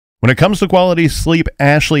When it comes to quality sleep,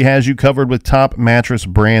 Ashley has you covered with top mattress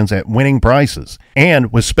brands at winning prices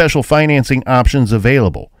and with special financing options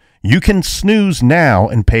available. You can snooze now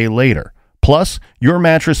and pay later. Plus, your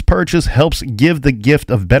mattress purchase helps give the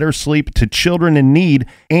gift of better sleep to children in need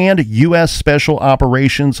and U.S. Special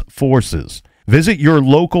Operations Forces. Visit your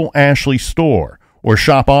local Ashley store or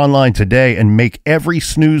shop online today and make every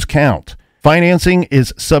snooze count. Financing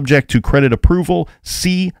is subject to credit approval.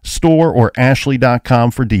 See store or ashley.com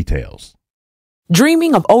for details.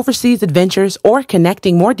 Dreaming of overseas adventures or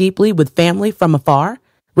connecting more deeply with family from afar?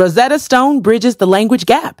 Rosetta Stone bridges the language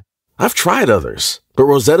gap. I've tried others, but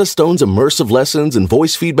Rosetta Stone's immersive lessons and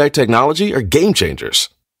voice feedback technology are game changers.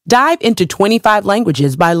 Dive into 25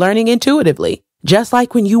 languages by learning intuitively, just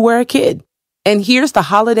like when you were a kid. And here's the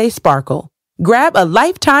holiday sparkle. Grab a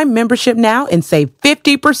lifetime membership now and save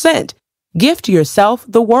 50%. Gift yourself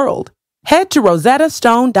the world. Head to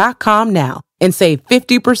rosettastone.com now and save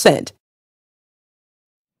 50%.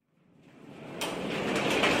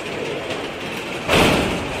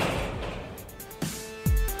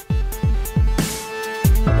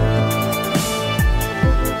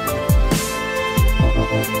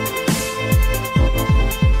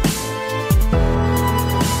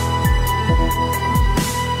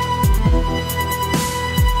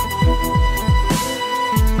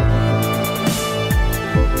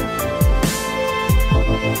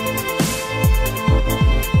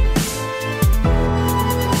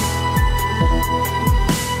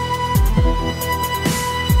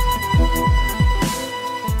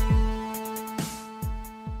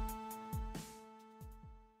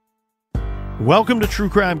 Welcome to True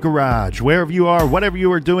Crime Garage. Wherever you are, whatever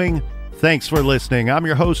you are doing, thanks for listening. I'm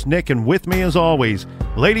your host, Nick, and with me as always,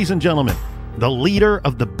 ladies and gentlemen, the leader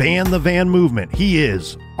of the Ban the Van movement. He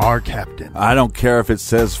is our captain. I don't care if it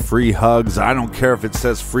says free hugs. I don't care if it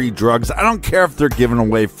says free drugs. I don't care if they're giving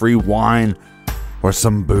away free wine or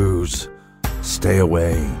some booze. Stay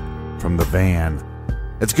away from the van.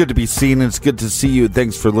 It's good to be seen, and it's good to see you.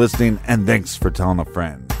 Thanks for listening, and thanks for telling a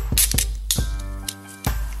friend.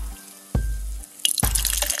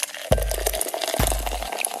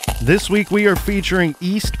 This week we are featuring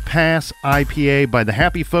East Pass IPA by the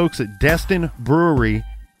happy folks at Destin Brewery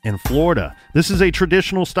in Florida. This is a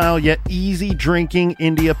traditional style yet easy drinking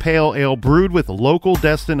India Pale Ale brewed with local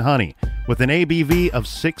Destin honey with an ABV of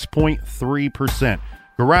 6.3%.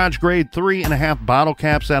 Garage Grade 3.5 bottle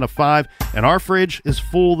caps out of 5, and our fridge is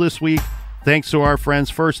full this week thanks to our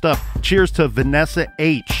friends. First up, cheers to Vanessa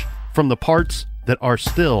H. from the Parts That Are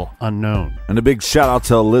Still Unknown. And a big shout out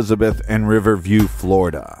to Elizabeth in Riverview,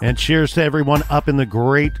 Florida. And cheers to everyone up in the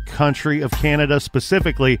great country of Canada,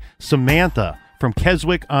 specifically Samantha from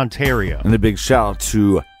Keswick, Ontario. And a big shout out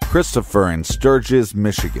to Christopher in Sturgis,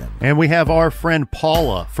 Michigan. And we have our friend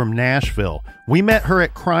Paula from Nashville. We met her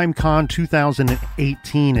at CrimeCon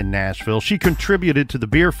 2018 in Nashville. She contributed to the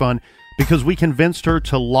beer fund because we convinced her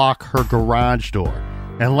to lock her garage door.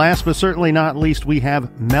 And last but certainly not least, we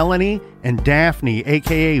have Melanie and Daphne,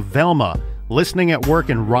 a.k.a. Velma, listening at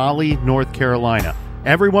work in Raleigh, North Carolina.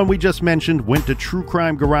 Everyone we just mentioned went to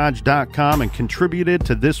truecrimegarage.com and contributed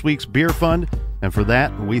to this week's beer fund, and for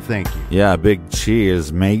that, we thank you. Yeah, big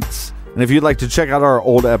cheers, mates. And if you'd like to check out our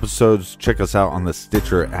old episodes, check us out on the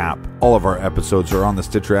Stitcher app. All of our episodes are on the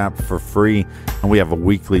Stitcher app for free, and we have a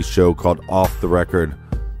weekly show called Off the Record,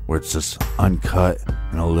 where it's just uncut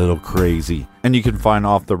and a little crazy. And you can find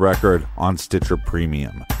Off the Record on Stitcher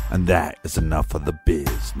Premium. And that is enough of the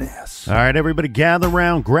business. All right, everybody gather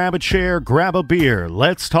around, grab a chair, grab a beer.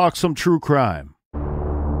 Let's talk some true crime.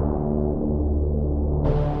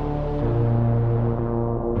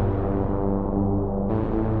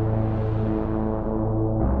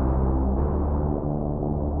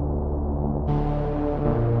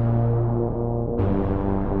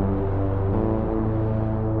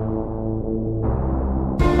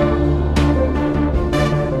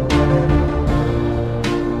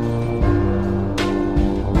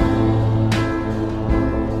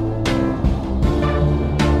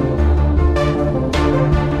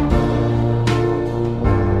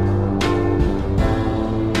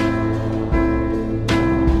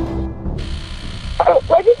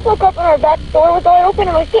 Our back door was all open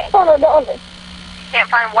and I can't find our daughter. Can't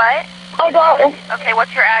find what? Our daughter. Okay,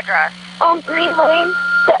 what's your address? Green Lane.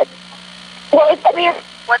 What is that mean?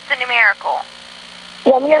 What's the numerical?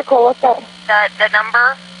 Yeah, miracle, what's that? The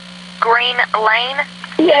number? Green Lane?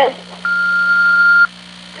 Yes.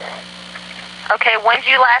 Okay, when did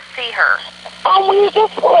you last see her? We were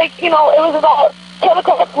just like, it was about 10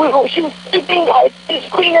 o'clock. She was sleeping, I was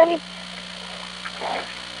cleaning.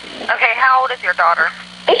 Okay, how old is your daughter?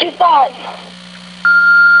 And she's 5.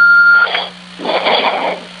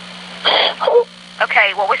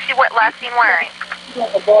 Okay, what was she last seen wearing?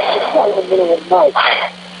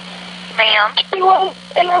 Ma'am? She was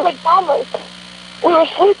in her pajamas. We were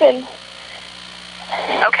sleeping.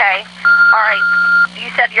 Okay. All right. You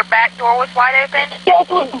said your back door was wide open? Yes,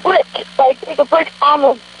 it was brick. Like a brick on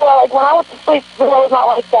the floor. Like when I went to sleep, the door was not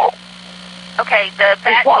like that. Okay, the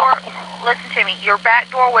back door, listen to me. Your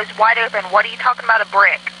back door was wide open. What are you talking about, a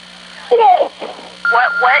brick? Yes.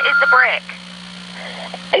 What is the brick?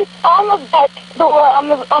 It's on the back door, on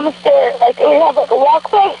the stairs. Like we have like a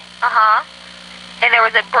walkway. Uh-huh. And there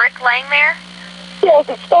was a brick laying there? Yes,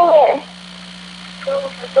 it's still there.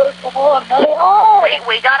 They are.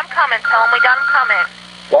 We got them coming. Tell them we got them coming.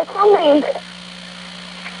 They're coming.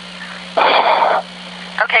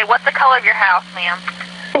 Okay, what's the color of your house, ma'am?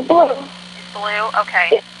 It's blue. It's blue?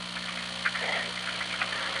 Okay.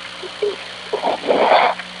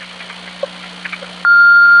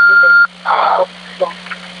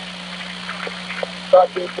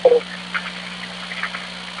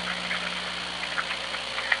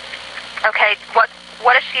 Okay,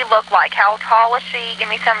 what does she look like? How tall is she? Give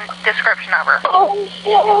me some description of her.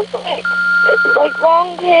 She has like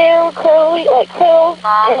long hair, curly, like curls.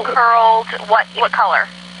 Long, curled, what color?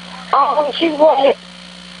 She's white.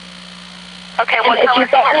 Okay, what And color she's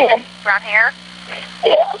brown hair? hair. Brown hair?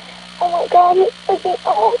 Yeah. Oh my God, it's freaking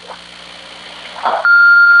old.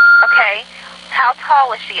 Okay, how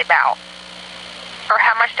tall is she about? Or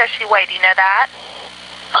how much does she weigh? Do you know that?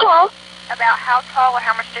 Huh? About how tall or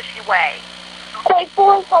how much does she weigh? Like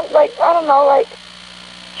 4 or something, like, I don't know, like,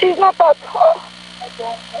 she's not that tall.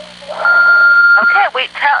 Okay,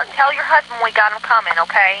 tell your husband we got him coming,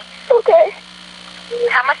 okay? Okay.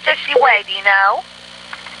 How much does she weigh? Do you know?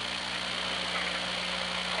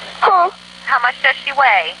 Huh? How much does she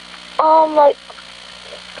weigh? Like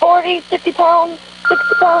 40, 50 pounds,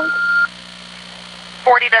 60 pounds.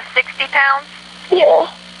 40 to 60 pounds? Yeah.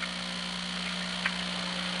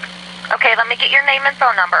 Okay, let me get your name and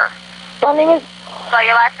phone number. My name is... Spell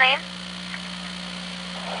your last name?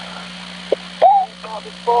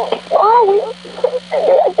 Oh,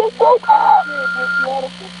 I just woke up.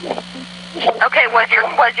 Okay, was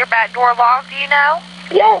your back door locked, do you know?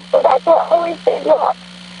 Yes, but that's what always stays locked.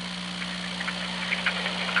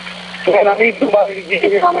 Man, I need somebody to get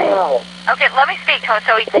here now. Okay, let me speak to him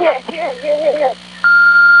so he can... Here.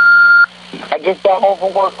 I just got home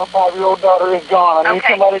from work. My 5-year-old daughter is gone. I need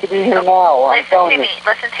Okay. somebody to be here now. I'm telling you.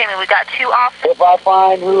 Listen to me. We got 2 officers. If I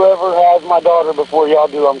find whoever has my daughter before y'all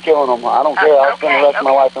do, I'm killing them. I don't care. I'll spend the rest of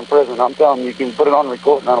my life in prison. I'm telling you, you can put it on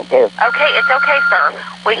record, and I don't care. Okay, it's okay, sir.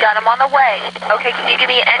 We got him on the way. Okay, can you give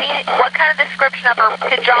me what kind of description of her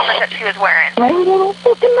pajamas that she was wearing? I don't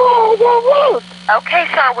fucking know. I got work. Okay,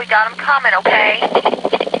 sir, we got him coming, okay?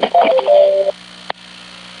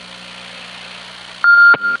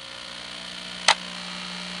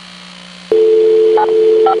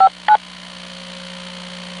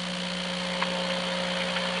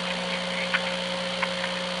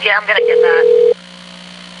 Yeah, I'm gonna get that.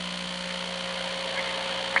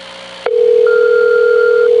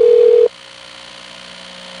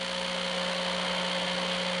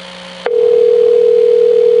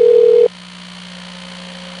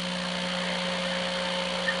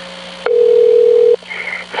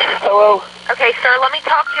 Hello? Okay, sir, let me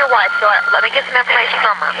talk to your wife, so let me get some information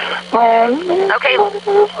from her. Okay.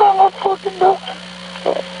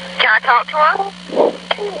 Can I talk to her?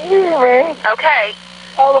 Yeah. Okay.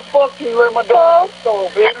 How the fuck do you let my daughter go,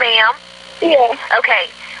 bitch? Ma'am? Yeah.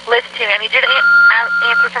 Okay, listen to me. I need you to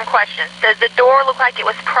answer some questions. Does the door look like it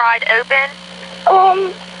was pried open?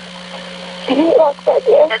 Looks like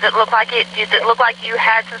it. Does it look like you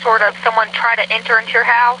had some sort of someone try to enter into your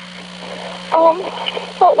house?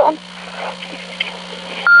 Hold on.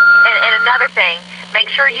 And another thing, make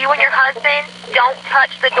sure you and your husband don't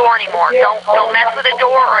touch the door anymore. Don't mess with the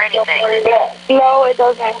door or anything. No, it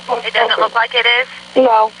doesn't. It doesn't look like it is?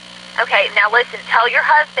 No. Okay, now listen, tell your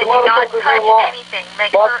husband do not touch anything.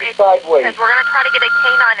 Make sure it's, because we're going to try to get a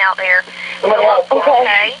canine out there.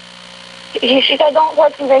 Okay? She said don't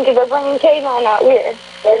touch anything because they're bringing canine out here.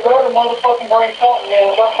 They go to motherfucking bring something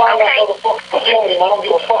in. If I find that motherfucking facility, I don't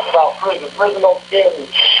give a fuck about prison. Prison don't scare me.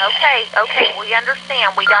 Okay, we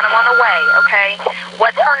understand. We got him on the way, okay?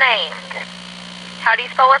 What's her name? How do you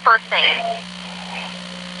spell her first name?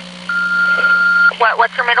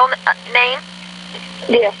 What's her middle name?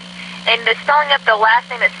 Yeah. And the spelling of the last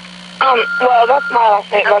name is... Well, that's my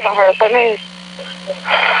last name. That's not hers. Her name is...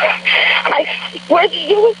 Where'd you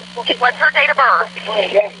do it? What's her date of birth?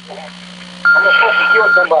 I'm gonna fucking kill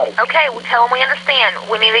somebody. Okay, well, tell him we understand.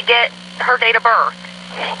 We need to get her date of birth.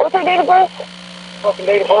 What's her date of birth? fucking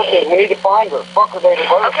date of birth is. We need to find her. Fuck her date of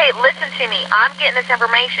birth. Okay, listen to me. I'm getting this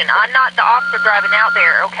information. I'm not the officer driving out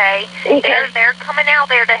there, okay? They're coming out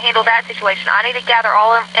there to handle that situation. I need to gather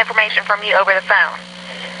all information from you over the phone.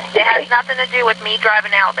 It has nothing to do with me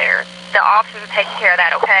driving out there. The officers are taking care of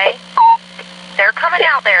that, okay? They're coming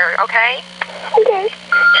out there, okay? Okay.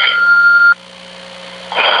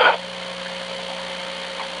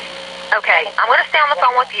 Okay, I'm going to stay on the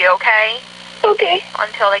phone with you, okay? Okay.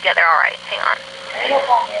 Until they get there. All right, hang on.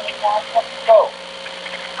 Go.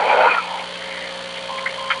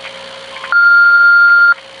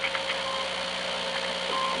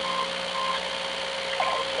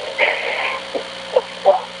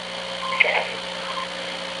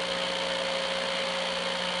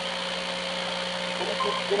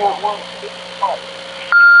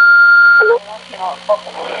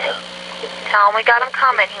 Tell him we got him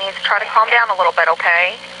coming. He needs to try to calm down a little bit,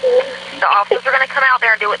 okay? The officers are going to come out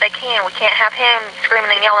there and do what they can. We can't have him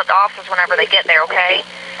screaming and yelling at the officers whenever they get there, okay?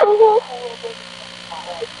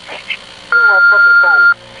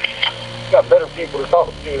 Got better people to talk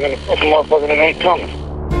to than a fucking motherfucker that ain't coming.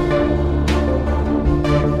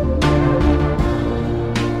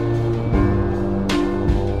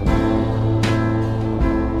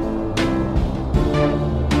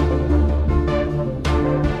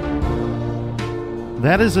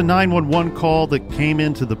 That is a 911 call that came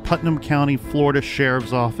into the Putnam County, Florida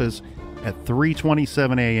Sheriff's Office at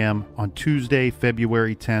 3:27 a.m. on Tuesday,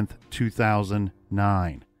 February 10th,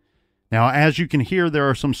 2009. Now, as you can hear, there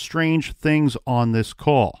are some strange things on this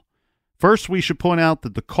call. First, we should point out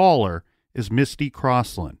that the caller is Misty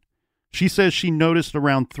Crossland. She says she noticed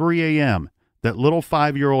around 3 a.m. that little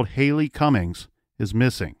 5-year-old Haleigh Cummings is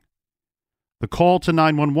missing. The call to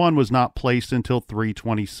 911 was not placed until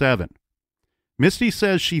 3:27. Misty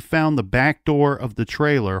says she found the back door of the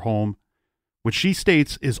trailer home, which she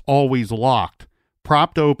states is always locked,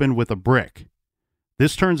 propped open with a brick.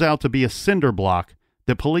 This turns out to be a cinder block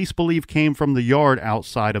that police believe came from the yard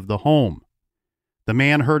outside of the home. The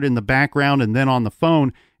man heard in the background and then on the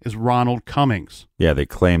phone is Ronald Cummings. Yeah, they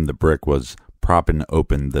claim the brick was propping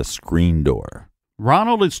open the screen door.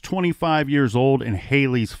 Ronald is 25 years old and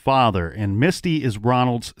Haleigh's father, and Misty is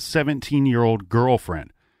Ronald's 17-year-old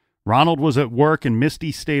girlfriend. Ronald was at work and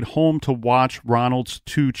Misty stayed home to watch Ronald's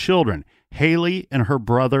 2 children, Haleigh and her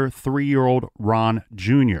brother, 3-year-old Ron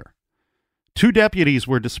Jr. 2 deputies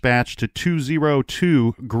were dispatched to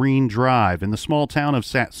 202 Green Drive in the small town of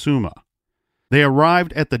Satsuma. They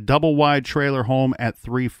arrived at the double-wide trailer home at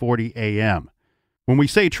 3:40 a.m. When we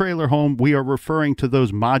say trailer home, we are referring to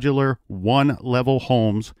those modular, one-level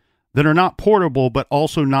homes that are not portable but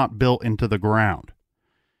also not built into the ground.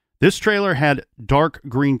 This trailer had dark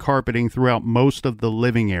green carpeting throughout most of the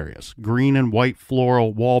living areas, green and white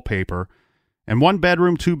floral wallpaper, and 1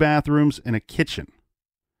 bedroom, 2 bathrooms, and a kitchen.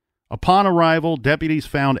 Upon arrival, deputies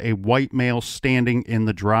found a white male standing in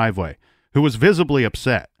the driveway, who was visibly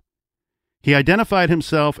upset. He identified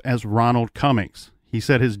himself as Ronald Cummings. He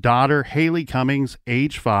said his daughter, Haleigh Cummings,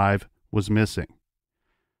 age 5, was missing.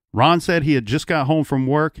 Ron said he had just got home from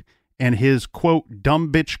work, and his, quote,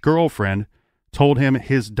 dumb bitch girlfriend told him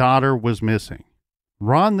his daughter was missing.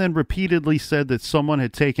 Ron then repeatedly said that someone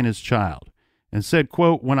had taken his child and said,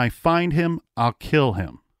 quote, when I find him, I'll kill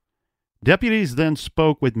him. Deputies then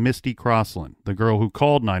spoke with Misty Crossland, the girl who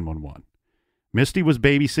called 911. Misty was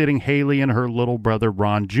babysitting Haleigh and her little brother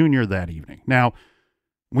Ron Jr. that evening. Now,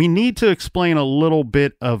 we need to explain a little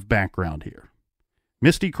bit of background here.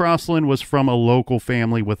 Misty Crossland was from a local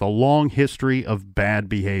family with a long history of bad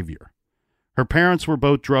behavior. Her parents were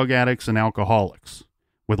both drug addicts and alcoholics,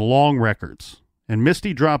 with long records, and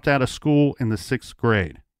Misty dropped out of school in the 6th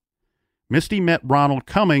grade. Misty met Ronald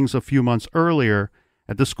Cummings a few months earlier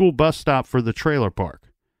at the school bus stop for the trailer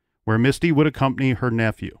park, where Misty would accompany her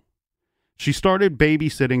nephew. She started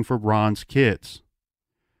babysitting for Ron's kids.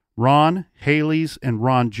 Ron, Haleigh's, and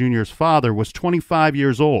Ron Jr.'s father was 25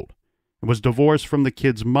 years old and was divorced from the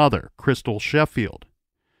kids' mother, Crystal Sheffield,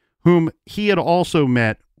 whom he had also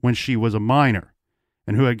met when she was a minor,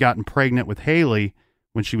 and who had gotten pregnant with Haleigh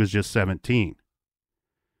when she was just 17.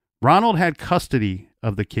 Ronald had custody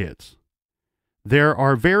of the kids. There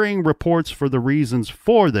are varying reports for the reasons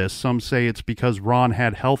for this. Some say it's because Ron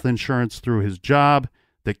had health insurance through his job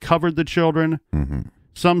that covered the children. Mm-hmm.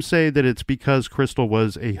 Some say that it's because Crystal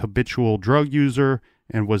was a habitual drug user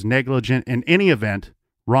and was negligent. In any event,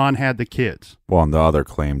 Ron had the kids. Well, and the other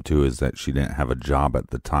claim, too, is that she didn't have a job at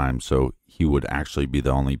the time, so he would actually be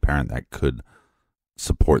the only parent that could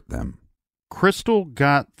support them. Crystal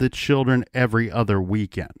got the children every other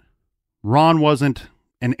weekend. Ron wasn't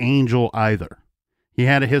an angel either. He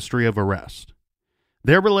had a history of arrest.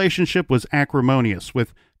 Their relationship was acrimonious,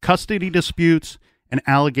 with custody disputes and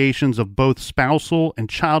allegations of both spousal and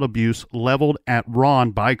child abuse leveled at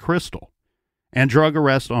Ron by Crystal, and drug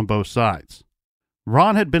arrests on both sides.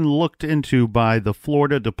 Ron had been looked into by the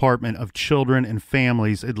Florida Department of Children and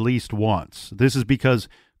Families at least once. This is because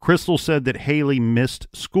Crystal said that Haleigh missed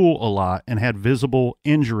school a lot and had visible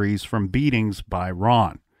injuries from beatings by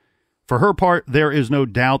Ron. For her part, there is no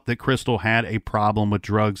doubt that Crystal had a problem with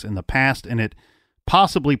drugs in the past, and it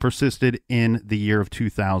possibly persisted in the year of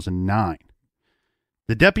 2009.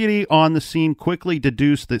 The deputy on the scene quickly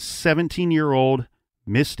deduced that 17-year-old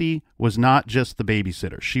Misty was not just the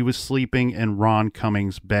babysitter. She was sleeping in Ron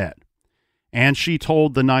Cummings' bed. And she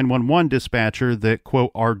told the 911 dispatcher that,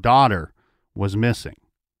 quote, our daughter was missing.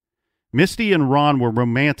 Misty and Ron were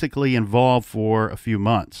romantically involved for a few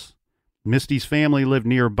months. Misty's family lived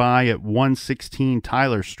nearby at 116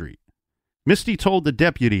 Tyler Street. Misty told the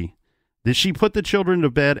deputy that she put the children to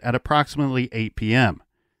bed at approximately 8 p.m.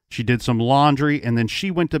 She did some laundry, and then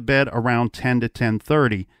she went to bed around 10 to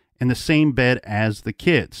 10:30 in the same bed as the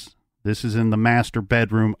kids. This is in the master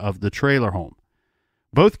bedroom of the trailer home.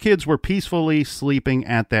 Both kids were peacefully sleeping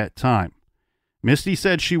at that time. Misty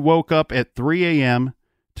said she woke up at 3 a.m.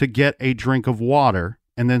 to get a drink of water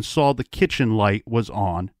and then saw the kitchen light was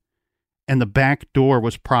on and the back door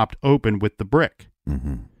was propped open with the brick.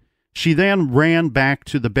 Mm-hmm. She then ran back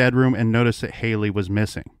to the bedroom and noticed that Haleigh was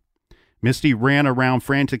missing. Misty ran around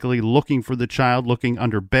frantically looking for the child, looking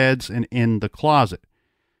under beds and in the closet.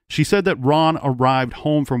 She said that Ron arrived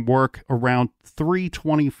home from work around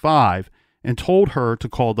 3:25 and told her to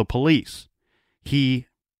call the police. He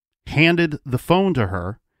handed the phone to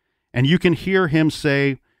her, and you can hear him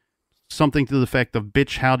say something to the effect of,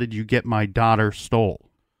 "Bitch, how did you get my daughter stole?"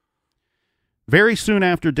 Very soon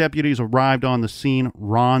after deputies arrived on the scene,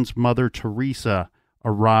 Ron's mother, Teresa,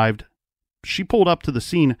 arrived. She pulled up to the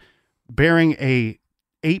scene bearing a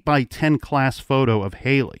 8x10 class photo of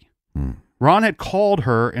Haleigh. Ron had called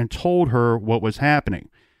her and told her what was happening.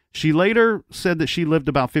 She later said that she lived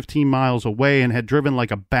about 15 miles away and had driven like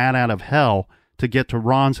a bat out of hell to get to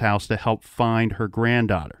Ron's house to help find her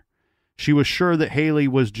granddaughter. She was sure that Haleigh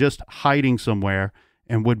was just hiding somewhere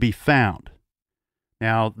and would be found.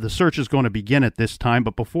 Now, the search is going to begin at this time,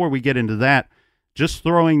 but before we get into that, just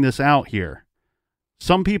throwing this out here,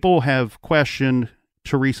 some people have questioned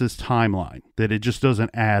Teresa's timeline, that it just doesn't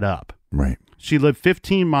add up. Right. She lived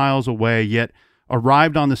 15 miles away, yet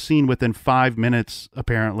arrived on the scene within 5 minutes,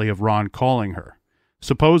 apparently, of Ron calling her,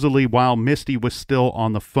 supposedly while Misty was still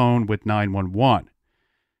on the phone with 911.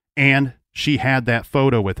 And she had that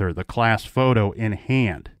photo with her, the class photo, in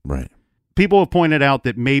hand. Right. People have pointed out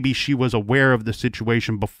that maybe she was aware of the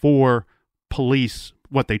situation before police,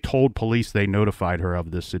 what they told police, they notified her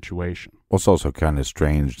of this situation. Well, it's also kind of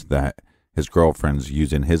strange that his girlfriend's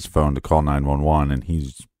using his phone to call 911, and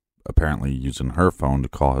he's apparently using her phone to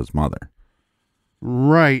call his mother.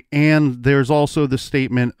 Right. And there's also the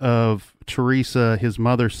statement of Teresa, his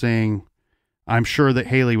mother, saying, I'm sure that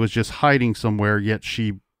Haleigh was just hiding somewhere, yet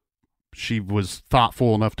she was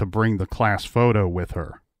thoughtful enough to bring the class photo with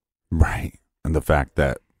her. Right. And the fact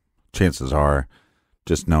that chances are,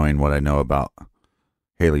 just knowing what I know about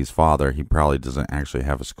Haleigh's father, he probably doesn't actually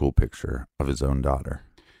have a school picture of his own daughter.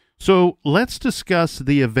 So let's discuss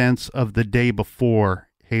the events of the day before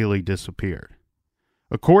Haleigh disappeared.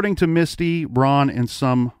 According to Misty, Ron, and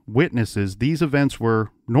some witnesses, these events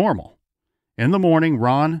were normal. In the morning,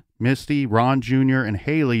 Ron, Misty, Ron Jr., and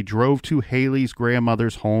Haleigh drove to Haleigh's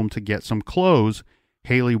grandmother's home to get some clothes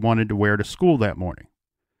Haleigh wanted to wear to school that morning.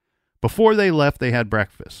 Before they left, they had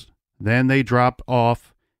breakfast. Then they dropped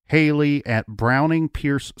off Haleigh at Browning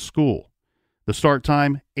Pierce School. The start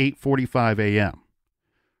time, 8:45 a.m.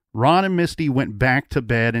 Ron and Misty went back to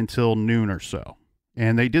bed until noon or so,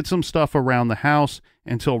 and they did some stuff around the house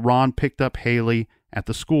until Ron picked up Haleigh at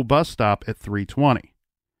the school bus stop at 3:20.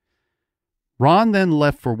 Ron then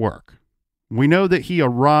left for work. We know that he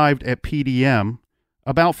arrived at PDM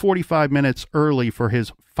about 45 minutes early for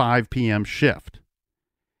his 5 p.m. shift.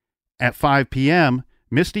 At 5 p.m.,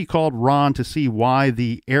 Misty called Ron to see why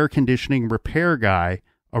the air conditioning repair guy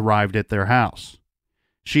arrived at their house.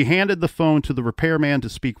 She handed the phone to the repairman to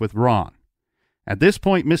speak with Ron. At this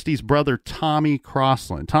point, Misty's brother, Tommy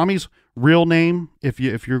Crossland. Tommy's real name, if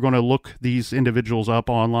you're going to look these individuals up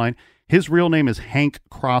online, his real name is Hank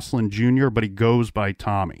Crossland Jr., but he goes by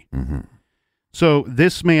Tommy. Mm-hmm. So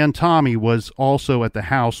this man, Tommy, was also at the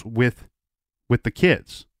house with the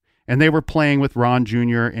kids, and they were playing with Ron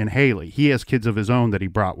Jr. and Haleigh. He has kids of his own that he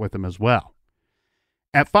brought with him as well.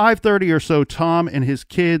 At 5:30 or so, Tom and his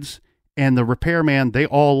kids and the repairman, they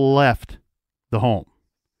all left the home.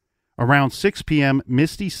 Around 6 p.m.,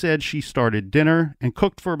 Misty said she started dinner and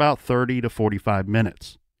cooked for about 30 to 45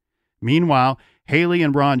 minutes. Meanwhile, Haleigh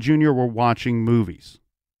and Ron Jr. were watching movies.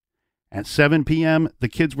 At 7 p.m., the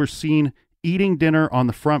kids were seen eating dinner on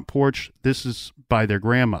the front porch. This is by their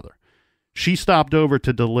grandmother. She stopped over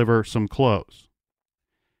to deliver some clothes.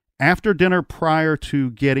 After dinner, prior to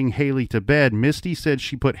getting Haleigh to bed, Misty said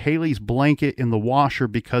she put Haleigh's blanket in the washer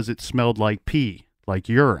because it smelled like pee, like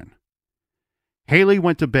urine. Haleigh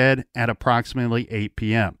went to bed at approximately 8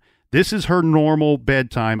 p.m. This is her normal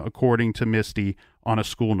bedtime, according to Misty, on a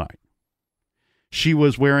school night. She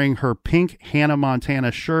was wearing her pink Hannah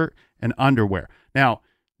Montana shirt and underwear. Now,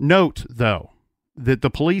 note, though, that the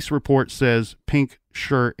police report says pink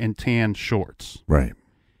shirt and tan shorts. Right.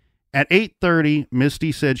 At 8:30,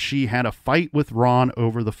 Misty said she had a fight with Ron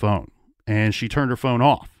over the phone, and she turned her phone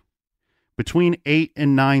off. Between 8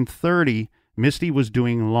 and 9:30, Misty was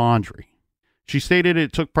doing laundry. She stated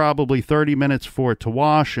it took probably 30 minutes for it to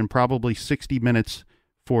wash and probably 60 minutes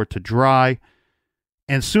for it to dry.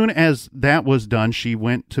 And soon as that was done, she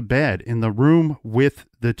went to bed in the room with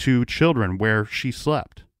the two children where she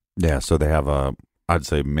slept. Yeah, so they have I'd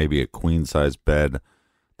say maybe a queen-size bed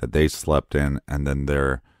that they slept in, and then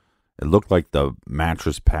it looked like the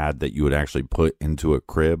mattress pad that you would actually put into a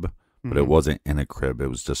crib, but it wasn't in a crib. It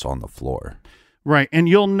was just on the floor. Right, and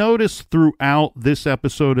you'll notice throughout this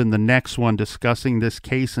episode and the next one discussing this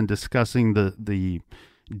case and discussing the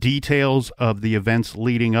details of the events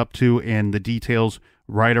leading up to and the details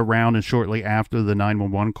right around and shortly after the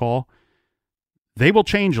 911 call, they will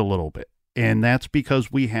change a little bit. And that's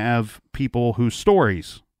because we have people whose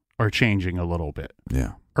stories are changing a little bit.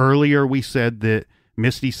 Yeah. Earlier, we said that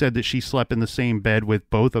Misty said that she slept in the same bed with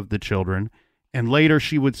both of the children. And later,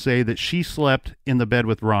 she would say that she slept in the bed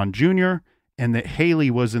with Ron Jr., and that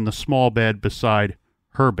Haleigh was in the small bed beside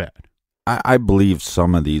her bed. I believe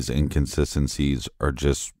some of these inconsistencies are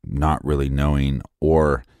just not really knowing,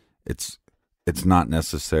 or it's not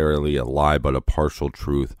necessarily a lie, but a partial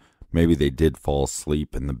truth. Maybe they did fall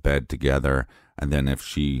asleep in the bed together, and then if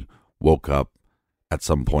she woke up at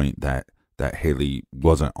some point that Haleigh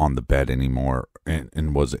wasn't on the bed anymore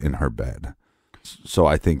and was in her bed. So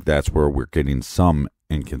I think that's where we're getting some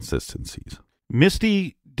inconsistencies.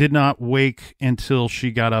 Misty did not wake until she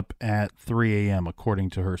got up at 3 a.m., according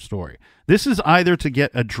to her story. This is either to get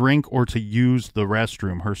a drink or to use the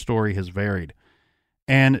restroom. Her story has varied.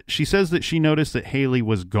 And she says that she noticed that Haleigh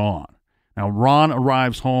was gone. Now, Ron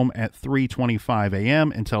arrives home at 3:25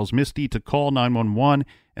 a.m. and tells Misty to call 911,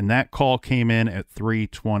 and that call came in at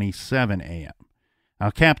 3:27 a.m. Now,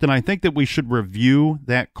 Captain, I think that we should review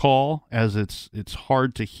that call, as it's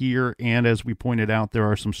hard to hear, and as we pointed out, there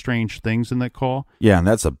are some strange things in that call. Yeah, and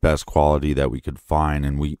that's the best quality that we could find,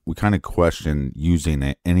 and we kind of question using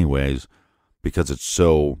it anyways because it's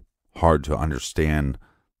so hard to understand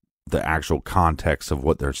the actual context of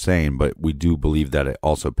what they're saying, but we do believe that it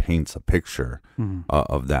also paints a picture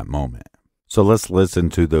of that moment. So let's listen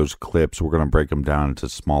to those clips. We're going to break them down into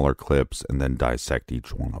smaller clips and then dissect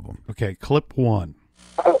each one of them. Okay, clip 1.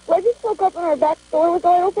 I just woke up and our back door was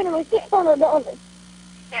all open and we can't find our daughter.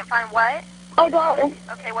 Can't find what? Our daughter.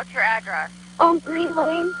 Okay, what's your address? Green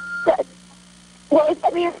Lane. What is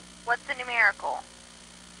that mean? What's the numerical?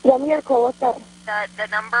 The miracle, what's that? The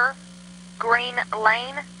number? Green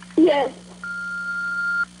Lane? Yes.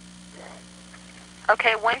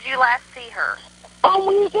 Okay, when did you last see her?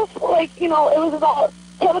 We were just it was about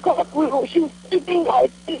 10 o'clock. She was sleeping. I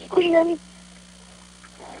was cleaning.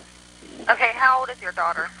 Okay, how old is your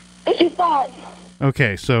daughter? She's 5.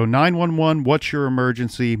 Okay, so 911, what's your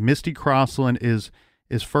emergency? Misty Crossland is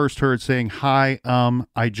first heard saying, "Hi,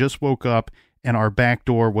 I just woke up and our back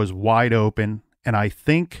door was wide open and I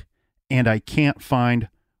think and I can't find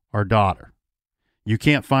our daughter." You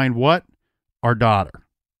can't find what? Our daughter.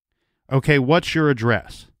 Okay, what's your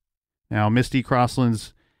address? Now, Misty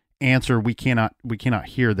Crossland's answer we cannot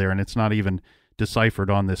hear there, and it's not even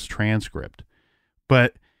deciphered on this transcript.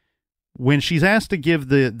 But when she's asked to give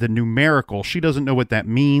the numerical, she doesn't know what that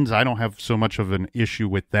means. I don't have so much of an issue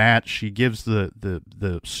with that. She gives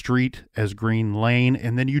the street as Green Lane,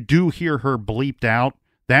 and then you do hear her bleeped out.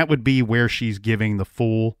 That would be where she's giving the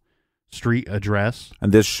full street address.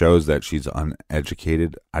 And this shows that she's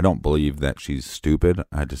uneducated. I don't believe that she's stupid.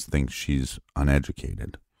 I just think she's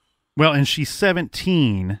uneducated. Well, and she's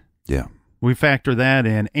 17. Yeah. We factor that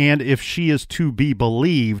in. And if she is to be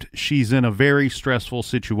believed, she's in a very stressful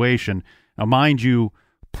situation. Now, mind you,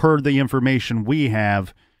 per the information we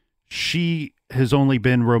have, she has only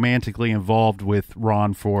been romantically involved with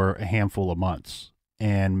Ron for a handful of months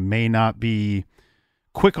and may not be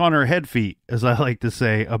quick on her head feet, as I like to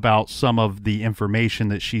say, about some of the information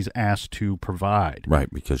that she's asked to provide. Right,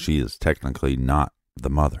 because she is technically not the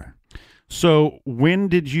mother. So when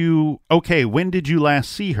did you last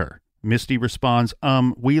see her? Misty responds,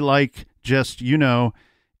 we like just,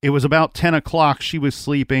 it was about 10 o'clock. She was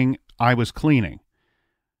sleeping. I was cleaning.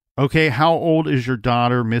 Okay, how old is your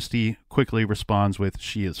daughter? Misty quickly responds with,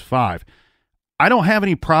 she is 5. I don't have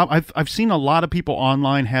any problem. I've seen a lot of people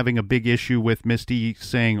online having a big issue with Misty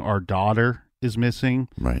saying our daughter is missing.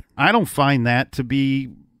 Right. I don't find that to be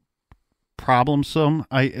problemsome.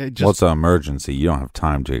 Well, it's an emergency. You don't have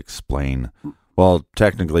time to explain. Well,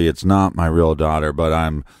 technically, it's not my real daughter, but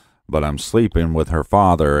I'm sleeping with her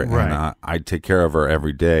father, right. And I take care of her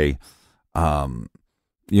every day. You know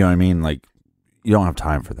what I mean? Like, you don't have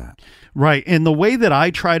time for that. Right. And the way that I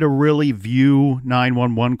try to really view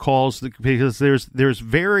 911 calls, because there's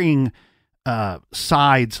varying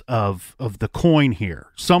sides of the coin here.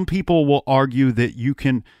 Some people will argue that you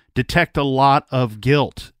can detect a lot of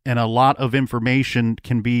guilt and a lot of information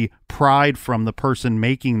can be pried from the person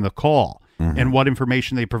making the call, and what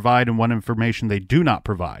information they provide and what information they do not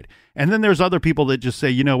provide. And then there's other people that just say,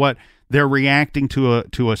 you know what, they're reacting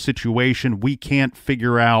to a situation. We can't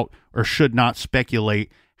figure out or should not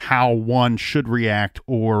speculate how one should react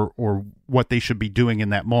or what they should be doing in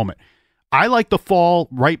that moment. I like to fall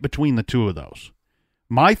right between the two of those.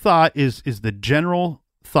 My thought is the general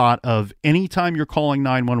thought of anytime you're calling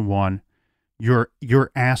 911,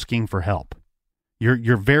 you're asking for help.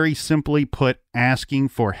 You're very simply put asking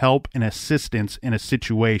for help and assistance in a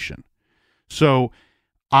situation. So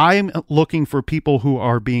I'm looking for people who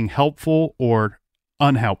are being helpful or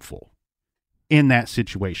unhelpful in that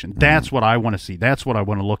situation. That's what I want to see. That's what I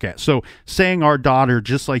want to look at. So saying our daughter,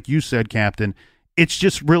 just like you said, Captain, it's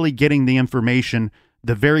just really getting the information,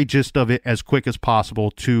 the very gist of it, as quick as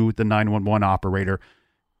possible to the 911 operator.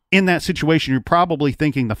 In that situation, you're probably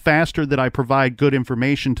thinking the faster that I provide good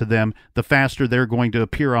information to them, the faster they're going to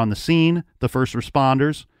appear on the scene, the first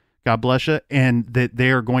responders, God bless you, and that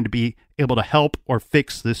they're going to be able to help or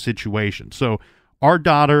fix this situation. So our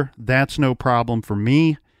daughter, that's no problem for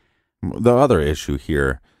me. The other issue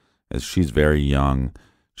here is she's very young.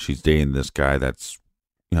 She's dating this guy that's,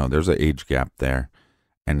 there's an age gap there,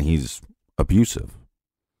 and he's abusive,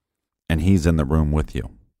 and he's in the room with you.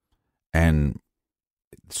 And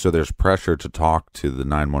so there's pressure to talk to the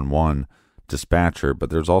 911 dispatcher, but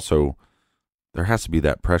there has to be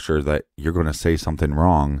that pressure that you're going to say something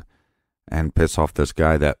wrong and piss off this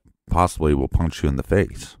guy that possibly will punch you in the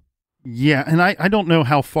face. Yeah, and I don't know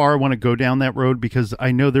how far I want to go down that road, because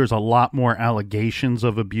I know there's a lot more allegations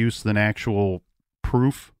of abuse than actual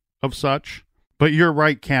proof of such. But you're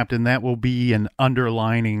right, Captain, that will be an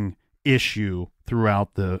underlining issue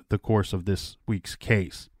throughout the course of this week's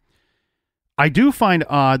case. I do find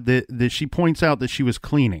odd that she points out that she was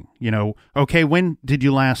cleaning. Okay, when did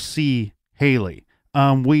you last see Haleigh?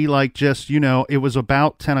 We it was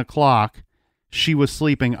about 10 o'clock. She was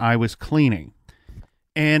sleeping. I was cleaning.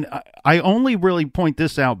 And I only really point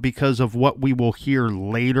this out because of what we will hear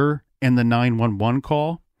later in the 911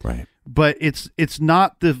 call. Right. But it's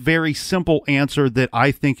not the very simple answer that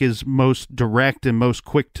I think is most direct and most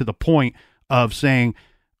quick to the point of saying,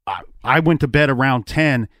 I went to bed around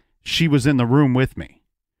 10. She was in the room with me.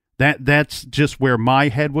 That's just where my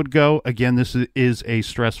head would go. Again, this is a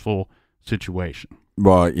stressful situation.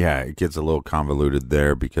 Well, yeah, it gets a little convoluted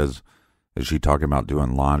there, because is she talking about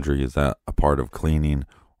doing laundry? Is that a part of cleaning?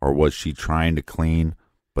 Or was she trying to clean,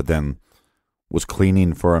 but then was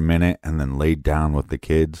cleaning for a minute and then laid down with the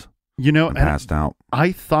kids and passed out?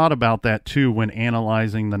 I thought about that too when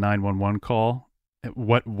analyzing the 911 call,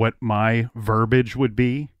 what my verbiage would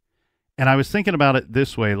be. And I was thinking about it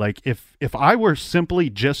this way, like if I were simply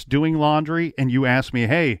just doing laundry and you asked me,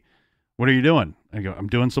 hey, what are you doing? I go, I'm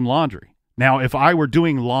doing some laundry. Now, if I were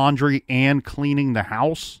doing laundry and cleaning the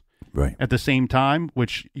house right at the same time,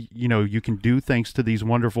 which, you can do thanks to these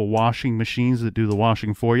wonderful washing machines that do the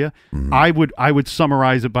washing for you, I would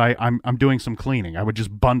summarize it by I'm doing some cleaning. I would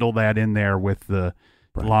just bundle that in there with the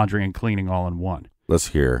laundry and cleaning all in one. Let's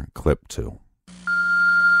hear clip 2.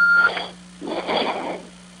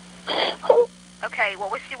 Okay,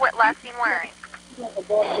 what last scene wearing?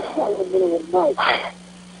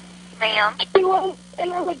 Ma'am? She was in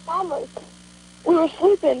her pajamas. We were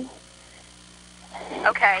sleeping.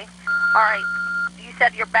 Okay. All right. You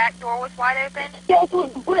said your back door was wide open? Yes, it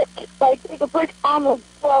was brick. Like a brick on the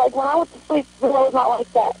floor. Like when I went to sleep, the door was not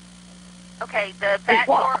like that. Okay, the back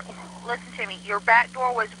door, listen to me. Your back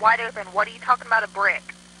door was wide open. What are you talking about, a brick?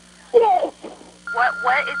 Yes.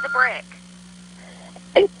 What is the brick?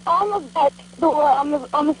 It's on the back door, on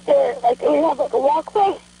the stairs. Like, we have, like, a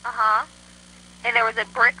walkway. Uh-huh. And there was a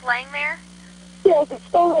brick laying there? Yes, it's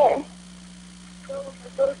still there.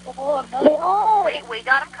 They are. We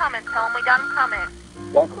got them coming. Tell them we got them coming.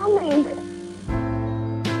 They're coming.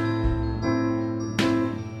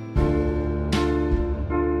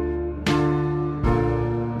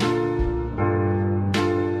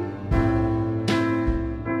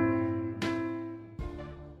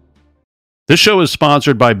 This show is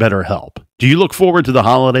sponsored by BetterHelp. Do you look forward to the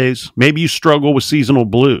holidays? Maybe you struggle with seasonal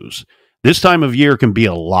blues. This time of year can be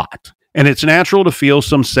a lot, and it's natural to feel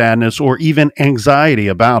some sadness or even anxiety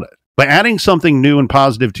about it. But adding something new and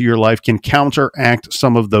positive to your life can counteract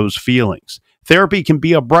some of those feelings. Therapy can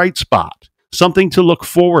be a bright spot, something to look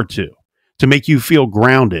forward to make you feel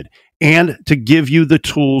grounded, and to give you the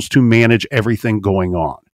tools to manage everything going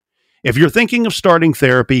on. If you're thinking of starting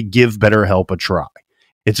therapy, give BetterHelp a try.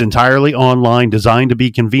 It's entirely online, designed to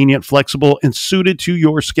be convenient, flexible, and suited to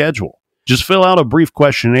your schedule. Just fill out a brief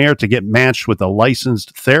questionnaire to get matched with a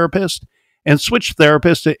licensed therapist and switch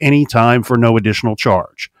therapists at any time for no additional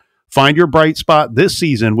charge. Find your bright spot this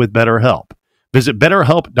season with BetterHelp. Visit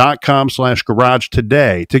BetterHelp.com/garage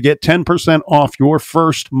today to get 10% off your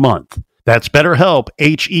first month. That's BetterHelp,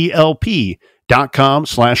 HELP.com/garage.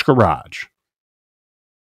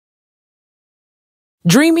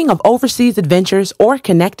 Dreaming of overseas adventures or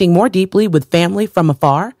connecting more deeply with family from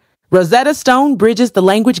afar? Rosetta Stone bridges the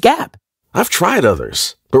language gap. I've tried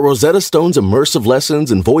others, but Rosetta Stone's immersive lessons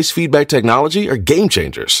and voice feedback technology are game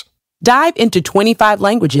changers. Dive into 25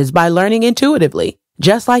 languages by learning intuitively,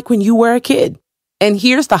 just like when you were a kid. And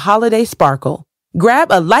here's the holiday sparkle. Grab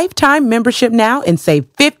a lifetime membership now and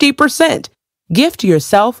save 50%. Gift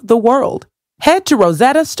yourself the world. Head to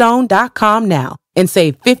rosettastone.com now and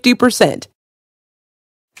save 50%.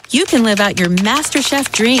 You can live out your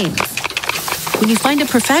MasterChef dreams when you find a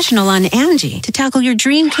professional on Angie to tackle your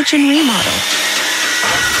dream kitchen remodel.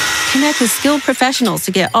 Connect with skilled professionals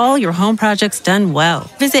to get all your home projects done well.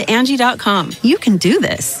 Visit Angie.com. You can do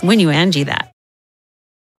this when you Angie that.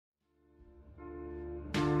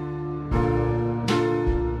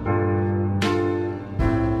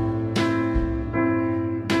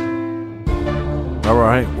 All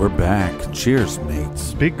right, we're back. Cheers,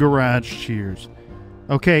 mates. Big garage cheers.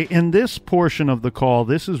 Okay, in this portion of the call,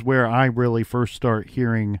 this is where I really first start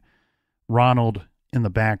hearing Ronald in the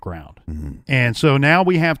background. Mm-hmm. And so now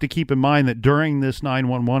we have to keep in mind that during this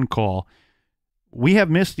 911 call, we have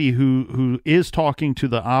Misty who is talking to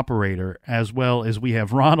the operator, as well as we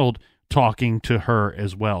have Ronald talking to her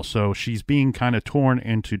as well. So she's being kind of torn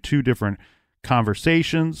into two different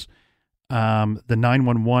conversations. The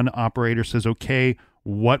 911 operator says, okay,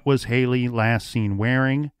 what was Haleigh last seen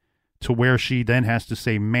wearing? To where she then has to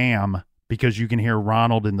say, ma'am, because you can hear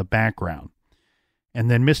Ronald in the background. And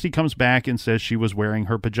then Misty comes back and says she was wearing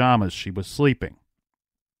her pajamas. She was sleeping.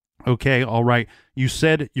 Okay, all right. You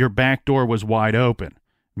said your back door was wide open.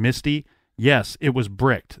 Misty, yes, it was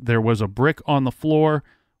bricked. There was a brick on the floor.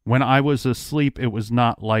 When I was asleep, it was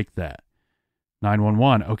not like that.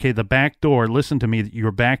 911, okay, the back door, listen to me,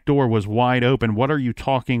 your back door was wide open. What are you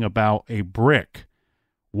talking about, a brick?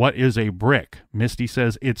 What is a brick? Misty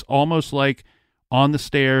says, it's almost like on the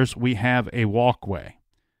stairs we have a walkway.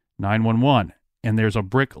 911, and there's a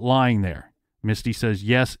brick lying there. Misty says,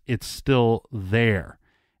 yes, it's still there.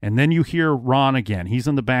 And then you hear Ron again. He's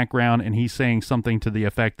in the background, and he's saying something to the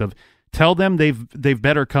effect of, tell them they've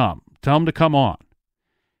better come. Tell them to come on.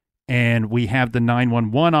 And we have the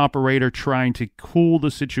 911 operator trying to cool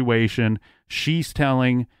the situation. She's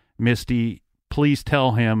telling Misty, please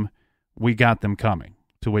tell him we got them coming.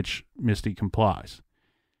 To which Misty complies.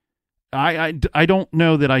 I don't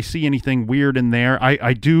know that I see anything weird in there.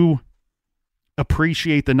 I do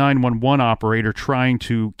appreciate the 911 operator trying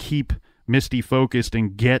to keep Misty focused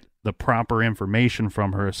and get the proper information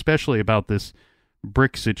from her, especially about this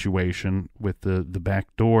brick situation with the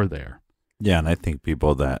back door there. Yeah, and I think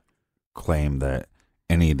people that claim that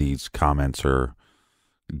any of these comments are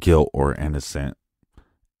guilt or innocent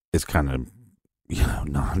is kind of,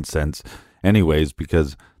 nonsense. Anyways,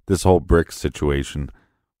 because this whole brick situation,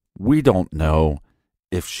 we don't know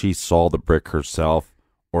if she saw the brick herself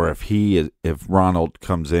or if Ronald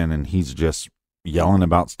comes in and he's just yelling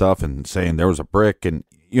about stuff and saying there was a brick, and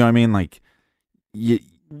you know what I mean? Like,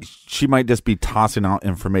 she might just be tossing out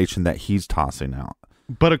information that he's tossing out.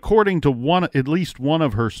 But according to at least one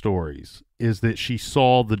of her stories, is that she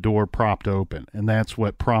saw the door propped open, and that's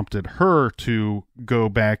what prompted her to go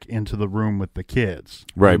back into the room with the kids.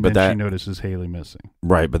 Right, and but then she notices Haleigh missing.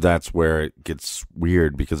 Right, but that's where it gets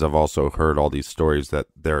weird, because I've also heard all these stories that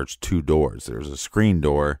there's two doors. There's a screen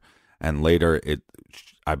door, And later,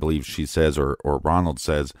 I believe she says, or Ronald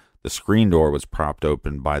says, the screen door was propped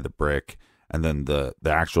open by the brick, and then the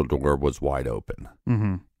actual door was wide open.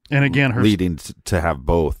 Mm-hmm. And again, leading to have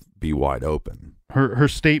both be wide open. Her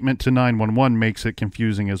statement to 911 makes it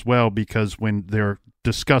confusing as well, because when they're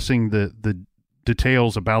discussing the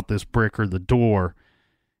details about this brick or the door,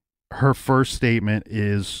 her first statement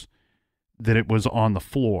is that it was on the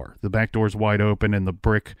floor. The back door's wide open and the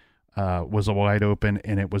brick was wide open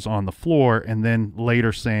and it was on the floor, and then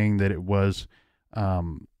later saying that it was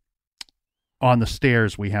on the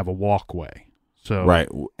stairs. We have a walkway. So right,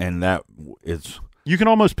 and that is... You can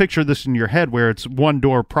almost picture this in your head where it's one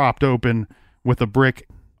door propped open with a brick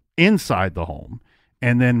inside the home,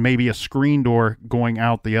 and then maybe a screen door going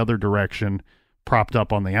out the other direction propped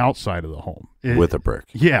up on the outside of the home. With a brick.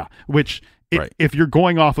 Yeah, which right. If you're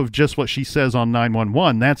going off of just what she says on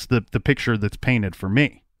 911, that's the picture that's painted for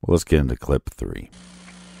me. Well, let's get into clip 3.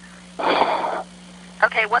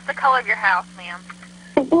 Okay, what's the color of your house, ma'am?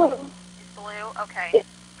 Blue. Blue? Okay.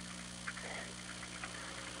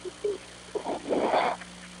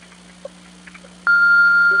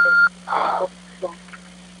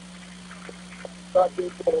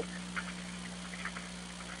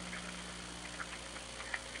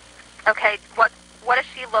 Okay, what does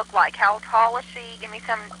she look like? How tall is she? Give me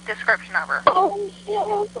some description of her. She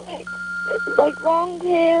has like long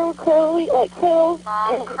hair, curly, like curls.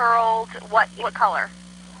 Long, curled. What color?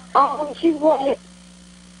 She's white.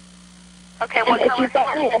 Okay, what color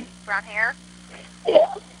hair? Brown hair?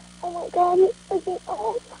 Yeah. Oh my God, it's freaking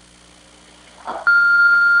old.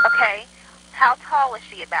 Okay, how tall is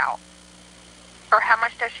she about? Or how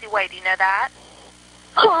much does she weigh? Do you know that?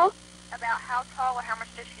 Huh? About how tall or how much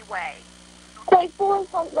does she weigh? Like 4 and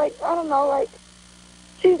something, like, I don't know, like,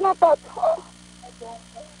 she's not that tall.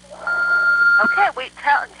 Okay,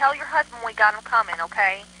 tell your husband we got him coming,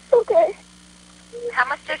 okay? Okay. How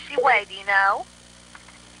much does she weigh? Do you know?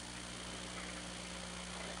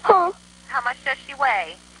 Huh? How much does she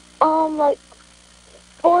weigh? Like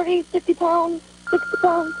 40, 50 pounds, 60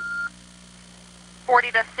 pounds.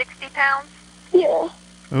 40 to 60 pounds? Yeah.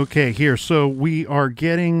 Okay, here. So we are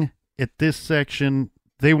getting at this section,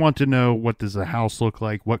 they want to know, what does the house look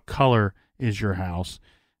like? What color is your house?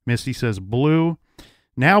 Misty says blue.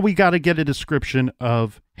 Now we got to get a description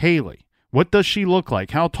of Haleigh. What does she look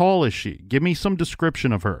like? How tall is she? Give me some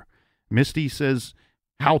description of her. Misty says,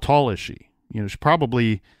 how tall is she? You know, she's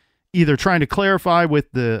probably either trying to clarify with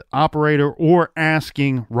the operator or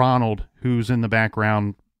asking Ronald, who's in the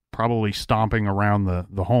background, probably stomping around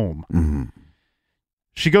the home. Mm-hmm.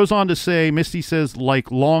 She goes on to say, Misty says,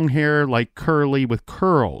 like long hair, like curly with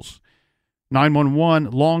curls.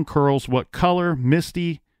 911, long curls, what color?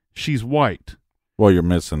 Misty, she's white. Well, you're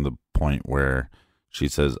missing the point where she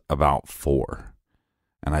says about 4.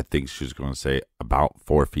 And I think she's going to say about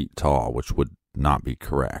 4 feet tall, which would not be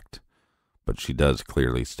correct. But she does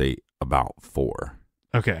clearly state about 4.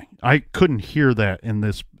 Okay. I couldn't hear that in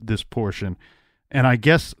this portion. And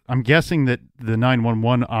I'm guessing that the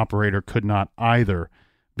 911 operator could not either,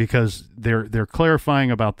 because they're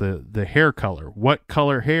clarifying about the hair color. What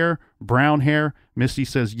color hair? Brown hair. Misty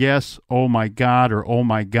says yes, oh my God, or oh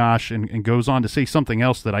my gosh, and goes on to say something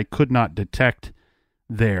else that I could not detect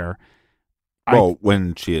there. Well,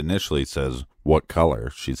 when she initially says what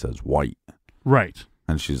color, she says white. Right.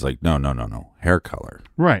 And she's like, no, hair color.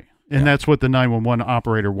 Right. And that's what the 911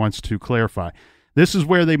 operator wants to clarify. This is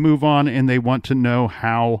where they move on, and they want to know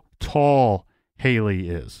how tall Haleigh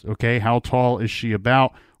is. Okay, how tall is she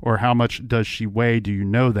about, or how much does she weigh? Do you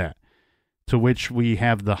know that? To which we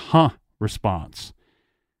have the response.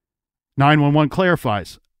 911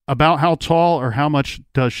 clarifies, about how tall or how much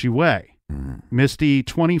does she weigh? Misty,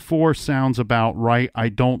 24 sounds about right. I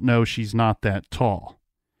don't know. She's not that tall.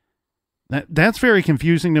 That's very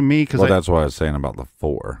confusing to me. Well, that's what I was saying about the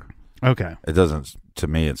 4. Okay. It doesn't, to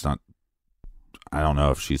me, it's not, I don't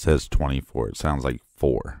know if she says 24. It sounds like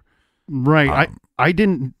 4. Right.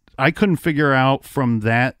 I couldn't figure out from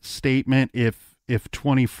that statement if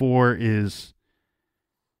 24 is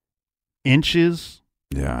inches.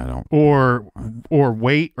 Yeah, I don't. Or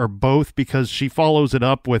weight, or both, because she follows it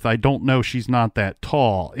up with, I don't know, she's not that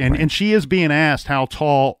tall. And right. And she is being asked how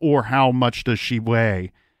tall or how much does she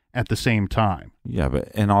weigh at the same time. Yeah,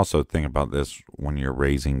 and also think about this when you're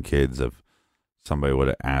raising kids. If somebody would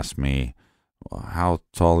have asked me, well, how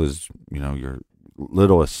tall is, your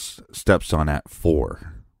littlest stepson at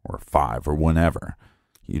 4 or 5 or whenever,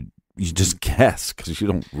 you just guess because you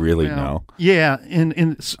don't really know. Yeah,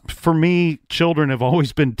 and for me, children have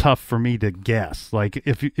always been tough for me to guess. Like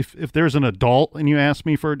if there's an adult and you ask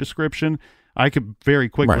me for a description, I could very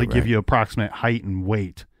quickly give you approximate height and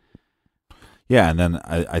weight. Yeah, and then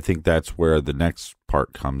I think that's where the next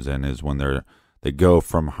part comes in, is when they go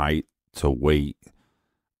from height to weight,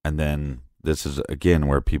 and then this is again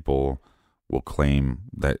where people will claim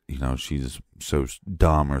that, you know, she's so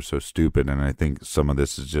dumb or so stupid, and I think some of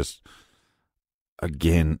this is just,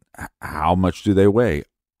 again, how much do they weigh?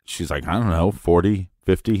 She's like, I don't know, 40,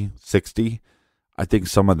 50, 60. I think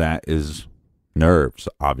some of that is nerves,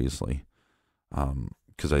 obviously,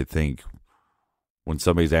 because I think when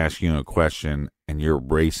somebody's asking you a question and you're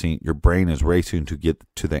racing, your brain is racing to get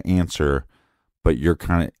to the answer, but you're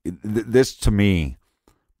kind of, this to me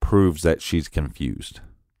proves that she's confused.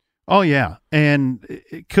 Oh, yeah. And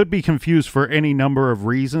it could be confused for any number of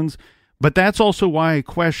reasons, but that's also why I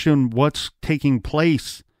question what's taking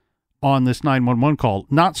place on this 911 call.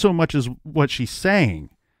 Not so much as what she's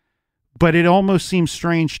saying, but it almost seems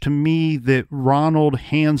strange to me that Ronald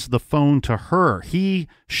hands the phone to her. He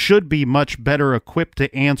should be much better equipped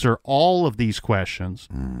to answer all of these questions.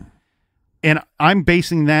 And I'm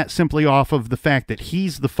basing that simply off of the fact that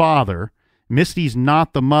he's the father, Misty's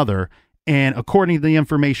not the mother, and according to the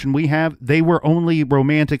information we have, they were only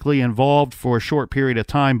romantically involved for a short period of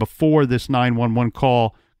time before this 911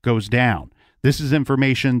 call goes down. This is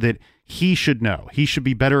information that he should know. He should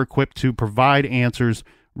be better equipped to provide answers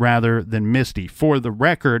rather than Misty. For the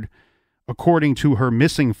record, according to her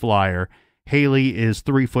missing flyer, Haleigh is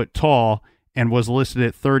 3 foot tall and was listed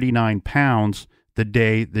at 39 pounds the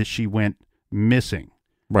day that she went missing.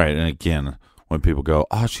 Right, and again, when people go,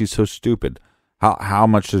 oh, she's so stupid. How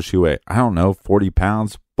much does she weigh? I don't know, 40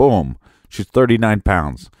 pounds? Boom. She's 39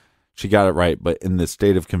 pounds. She got it right, but in this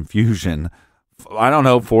state of confusion, I don't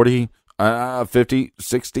know, 40, 50,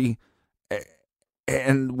 60.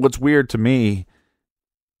 And what's weird to me,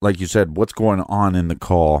 like you said, what's going on in the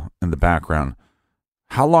call in the background?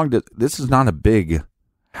 How long did this is not a big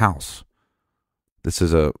house. This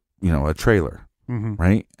is a trailer,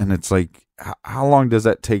 right? And it's like, how long does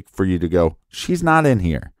that take for you to go, she's not in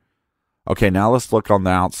here? Okay, now let's look on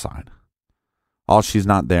the outside. Oh, she's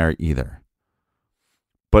not there either.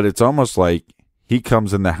 But it's almost like he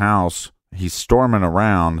comes in the house, he's storming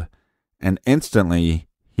around, and instantly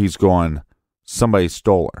he's going, somebody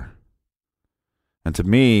stole her. And to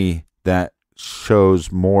me, that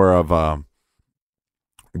shows more of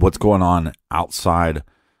what's going on outside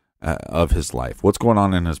of his life. What's going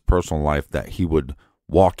on in his personal life that he would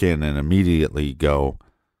walk in and immediately go,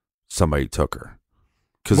 somebody took her.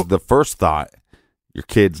 Because the first thought, your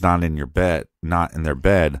kid's not in their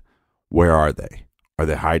bed. Where are they? Are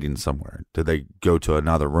they hiding somewhere? Did they go to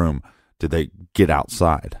another room? Did they get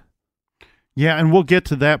outside? Yeah, and we'll get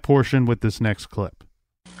to that portion with this next clip.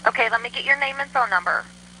 Okay, let me get your name and phone number.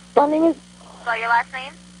 My name is... Spell your last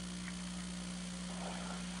name?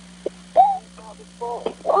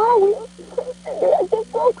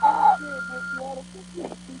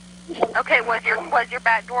 Okay, was your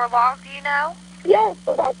back door locked, do you know? Yes,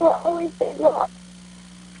 but that's what always stays locked.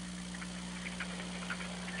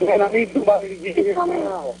 Man, I need somebody to get here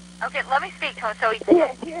now. Okay, let me speak to him so he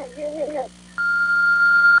can... Yes.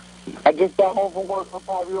 I just got home from work. My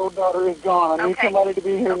 5-year-old daughter is gone. I need somebody to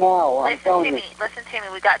be here now. I'm telling you. Listen to me.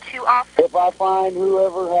 We got 2 officers. If I find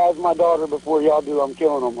whoever has my daughter before y'all do, I'm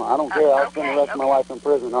killing them. I don't care. I'll spend the rest of my life in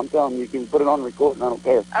prison. I'm telling you, you can put it on recording. I don't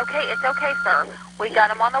care. Okay, it's okay, sir. We got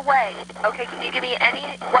them on the way. Okay, can you give me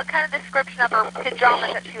what kind of description of her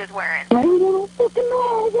pajamas that she was wearing? I don't fucking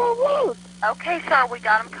know. I got work. Okay, sir. We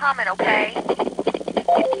got them coming, okay?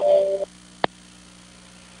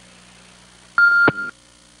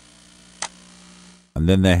 And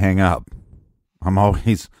then they hang up. I'm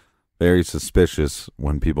always very suspicious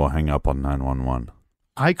when people hang up on 911.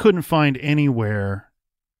 I couldn't find anywhere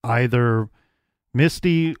either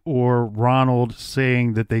Misty or Ronald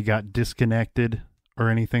saying that they got disconnected or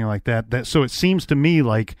anything like that. So it seems to me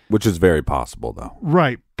like... Which is very possible, though.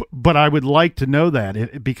 Right. But I would like to know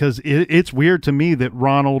that because it's weird to me that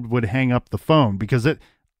Ronald would hang up the phone because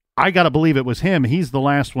I got to believe it was him. He's the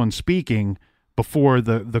last one speaking before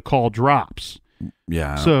the call drops.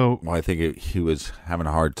 Yeah. So I think he was having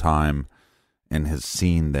a hard time in his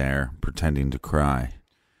scene there, pretending to cry,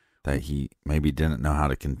 that he maybe didn't know how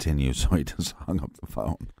to continue, so he just hung up the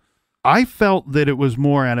phone. I felt that it was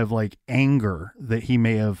more out of like anger that he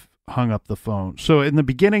may have hung up the phone. So in the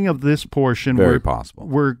beginning of this portion,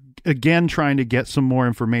 we're again trying to get some more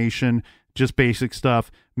information, just basic stuff,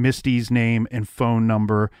 Misty's name and phone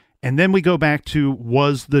number. And then we go back to,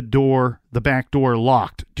 was the back door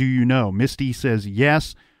locked? Do you know? Misty says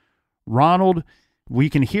yes. Ronald,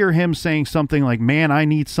 we can hear him saying something like, man, I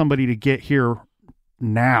need somebody to get here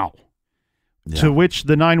now. Yeah. To which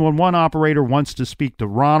the 911 operator wants to speak to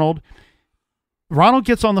Ronald. Ronald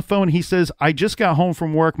gets on the phone. He says, I just got home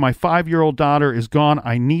from work. My 5-year-old daughter is gone.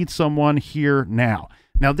 I need someone here now.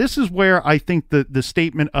 Now, this is where I think the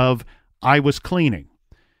statement of I was cleaning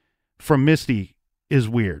from Misty is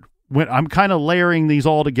weird. When I'm kind of layering these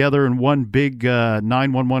all together in one big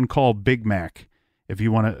 911 call, Big Mac, if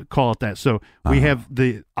you want to call it that. So we have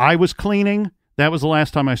the I was cleaning. That was the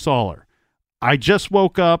last time I saw her. I just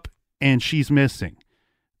woke up and she's missing.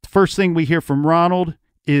 The first thing we hear from Ronald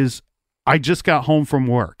is I just got home from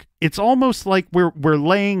work. It's almost like we're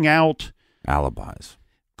laying out alibis.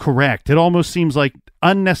 Correct. It almost seems like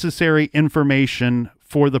unnecessary information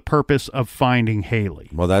for the purpose of finding Haleigh.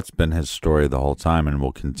 Well, that's been his story the whole time and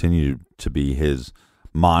will continue to be his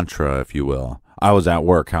mantra, if you will. I was at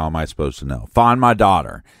work. How am I supposed to know? Find my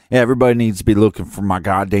daughter. Yeah, everybody needs to be looking for my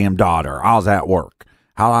goddamn daughter. I was at work.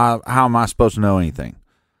 How am I supposed to know anything?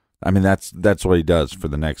 I mean, that's what he does for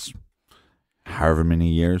the next however many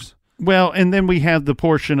years. Well, and then we have the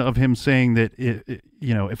portion of him saying that,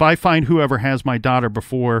 if I find whoever has my daughter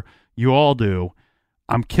before you all do,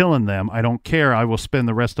 I'm killing them. I don't care. I will spend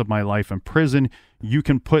the rest of my life in prison. You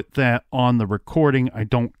can put that on the recording. I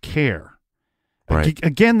don't care. Right.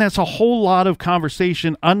 Again, that's a whole lot of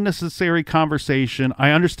conversation, unnecessary conversation.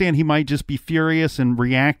 I understand he might just be furious and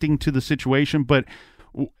reacting to the situation, but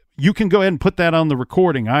you can go ahead and put that on the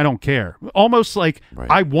recording. I don't care. Almost like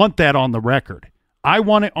I want that on the record. I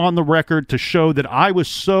want it on the record to show that I was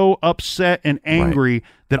so upset and angry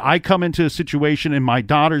that I come into a situation and my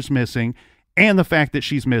daughter's missing and the fact that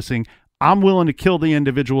she's missing. I'm willing to kill the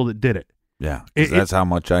individual that did it. Yeah, that's how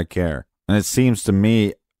much I care. And it seems to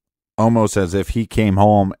me almost as if he came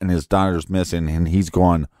home and his daughter's missing and he's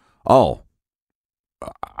going, oh,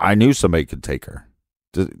 I knew somebody could take her.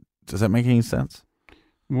 Does that make any sense?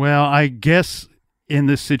 Well, I guess in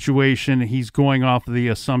this situation, he's going off of the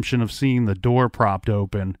assumption of seeing the door propped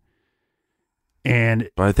open.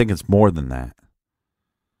 But I think it's more than that.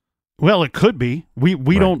 Well, it could be. We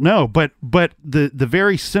don't know. But the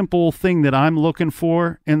very simple thing that I'm looking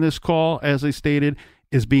for in this call, as I stated,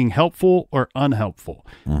 is being helpful or unhelpful.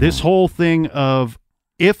 Mm-hmm. This whole thing of,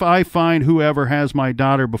 if I find whoever has my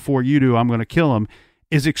daughter before you do, I'm going to kill him,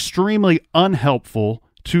 is extremely unhelpful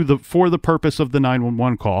for the purpose of the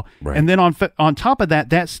 911 call. Right. And then on top of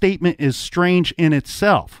that statement is strange in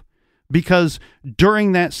itself, because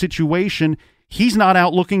during that situation, he's not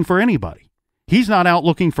out looking for anybody. He's not out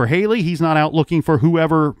looking for Haleigh. He's not out looking for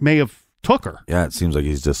whoever may have took her. Yeah, it seems like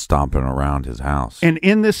he's just stomping around his house. And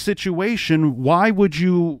in this situation, why would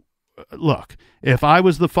you look? If I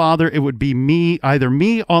was the father, it would be either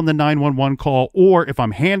me on the 911 call, or if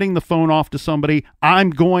I'm handing the phone off to somebody,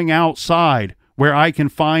 I'm going outside where I can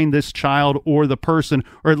find this child or the person,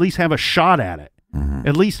 or at least have a shot at it. Mm-hmm.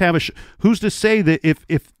 At least have who's to say that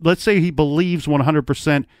if let's say he believes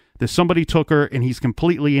 100% that somebody took her and he's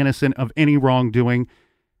completely innocent of any wrongdoing,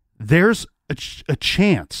 there's a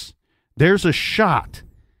chance, there's a shot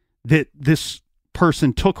that this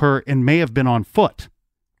person took her and may have been on foot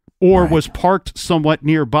or was parked somewhat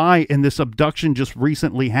nearby and this abduction just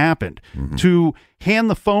recently happened. Mm-hmm. To hand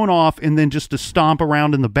the phone off and then just to stomp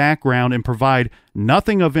around in the background and provide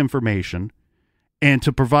nothing of information, and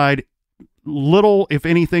to provide little, if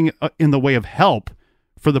anything, in the way of help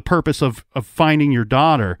for the purpose of finding your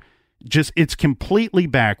daughter, it's completely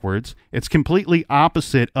backwards. It's completely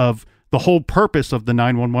opposite of the whole purpose of the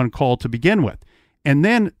 911 call to begin with. And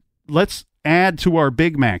then let's add to our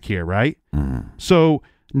Big Mac here, right? Mm-hmm. So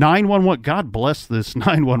 911, God bless this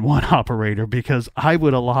 911 operator, because I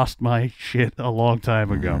would have lost my shit a long time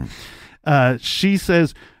ago. Mm-hmm. She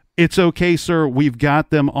says, "It's okay, sir. We've got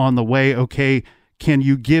them on the way. Okay, can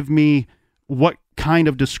you give me what kind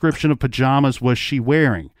of description of pajamas was she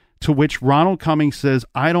wearing?" To which Ronald Cummings says,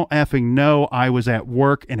 "I don't effing know. I was at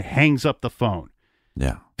work," and hangs up the phone.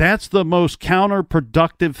 Yeah. That's the most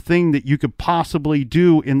counterproductive thing that you could possibly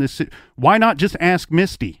do in this. Why not just ask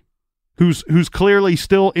Misty, who's clearly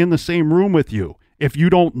still in the same room with you, if you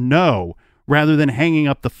don't know, rather than hanging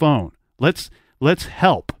up the phone? Let's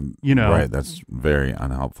help, Right, that's very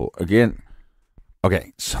unhelpful. Again,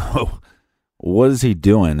 okay, so what is he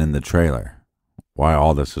doing in the trailer? Why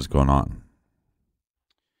all this is going on?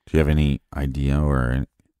 Do you have any idea or?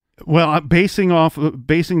 Well, I'm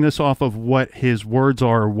basing this off of what his words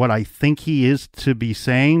are, what I think he is to be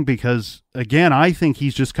saying, because again, I think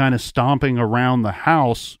he's just kind of stomping around the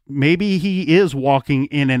house. Maybe he is walking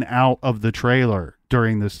in and out of the trailer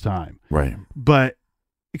during this time. Right. But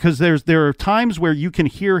because there are times where you can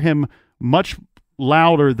hear him much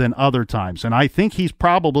louder than other times, and I think he's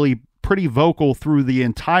probably pretty vocal through the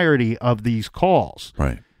entirety of these calls.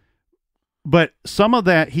 Right. But some of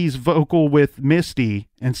that he's vocal with Misty,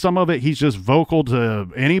 and some of it he's just vocal to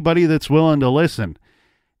anybody that's willing to listen.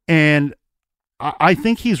 And I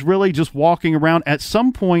think he's really just walking around. At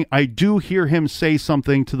some point, I do hear him say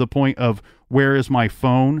something to the point of, "Where is my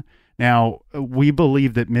phone?" Now, we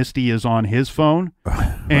believe that Misty is on his phone,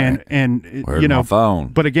 and Where's my phone?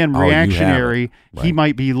 But again, reactionary. Right. He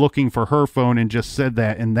might be looking for her phone and just said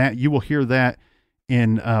that, and that you will hear that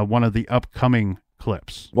in one of the upcoming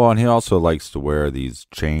clips. Well, and he also likes to wear these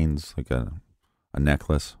chains, like a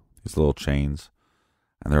necklace, these little chains,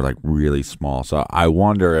 and they're like really small. So I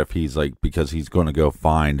wonder if he's like, because he's going to go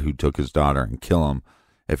find who took his daughter and kill him,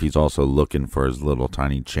 if he's also looking for his little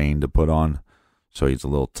tiny chain to put on. So he's a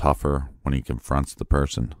little tougher when he confronts the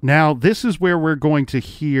person. Now, this is where we're going to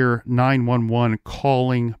hear 911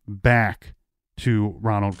 calling back to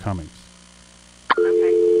Ronald Cummings.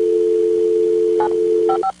 Okay.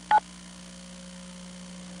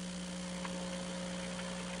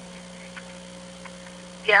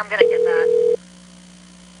 Yeah, I'm going to get that.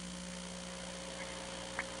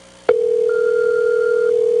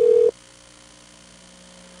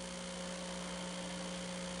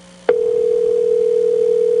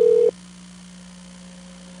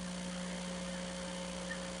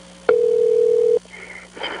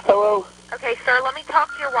 Hello? Okay, sir, let me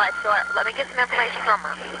talk to your wife. So let me get some information from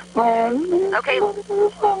her. Okay.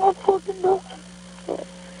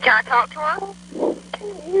 Can I talk to her?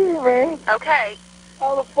 Man, Okay.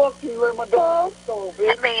 how the fuck do you let my dog go,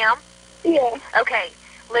 bitch? Ma'am? Yeah. Okay,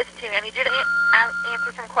 listen to me. I need you to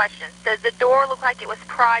answer some questions. Does the door look like it was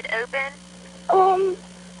pried open?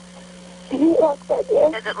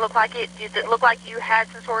 Does it look like you had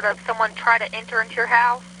some sort of someone try to enter into your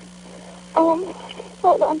house? Hold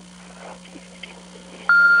on.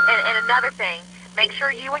 And another thing, make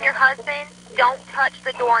sure you and your husband don't touch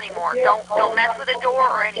the door anymore. Don't mess with the door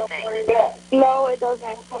or anything. No, it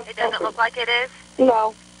doesn't. It doesn't look like it is?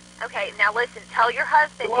 No. Okay, now listen, tell your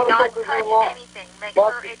husband to not touch anything. Make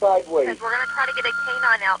sure it's, because we're going to try to get a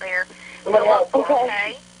canine out there. So look,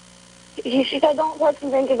 okay? She said don't touch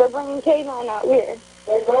anything because they're bringing canine out here.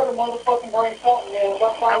 They're going to motherfucking bring something in. If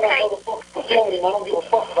I find that motherfucking killing him, I don't give a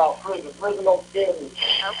fuck about prison. Prison don't scare me.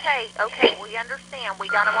 Okay, we understand. We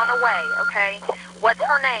got him on the way, okay? What's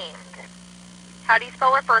her name? How do you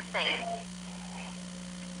spell her first name?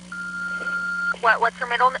 What's her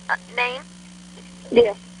middle name?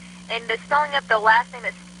 Yeah. And the spelling of the last name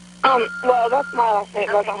is... Well, that's my last name.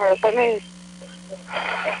 That's not hers. Her name is...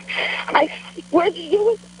 Where'd you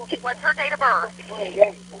do it? What's her date of birth?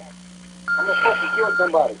 I'm supposed to kill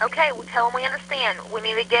somebody. Okay, well, tell them we understand. We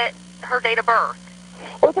need to get her date of birth.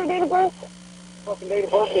 What's her date of birth? Fucking date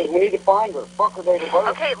of birth is. We need to find her. Fuck her date of birth.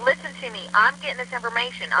 Okay, listen to me. I'm getting this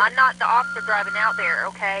information. I'm not the officer driving out there,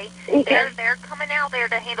 okay? They're coming out there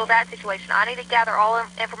to handle that situation. I need to gather all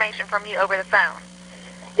information from you over the phone.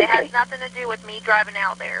 It has nothing to do with me driving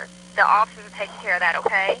out there. The officers are taking care of that,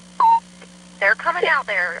 okay? They're coming out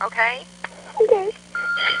there, okay? Okay.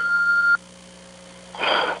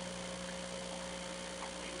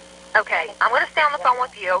 Okay, I'm going to stay on the phone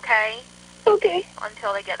with you, okay? Okay.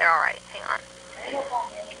 Until they get there. All right, hang on.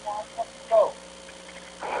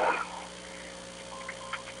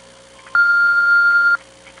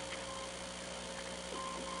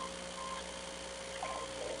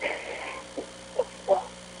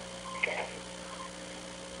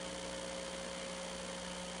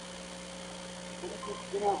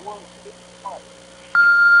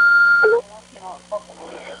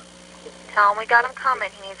 Tell him we got him coming.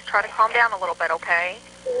 He needs to try to calm down a little bit, okay?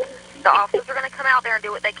 The officers are going to come out there and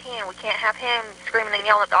do what they can. We can't have him screaming and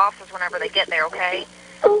yelling at the officers whenever they get there, okay?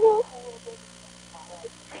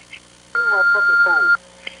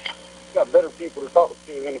 Got better people to talk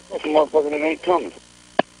to than the fucking motherfucker that ain't coming.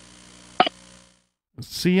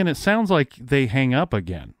 See, and it sounds like they hang up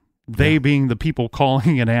again. They being the people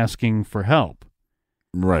calling and asking for help.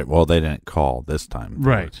 Right. Well, they didn't call this time.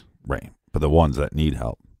 Right. Right. But the ones that need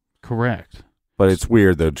help. Correct. But it's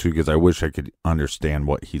weird, though, too, because I wish I could understand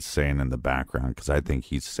what he's saying in the background, because I think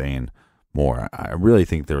he's saying more. I really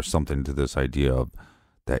think there's something to this idea of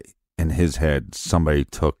that in his head, somebody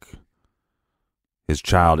took his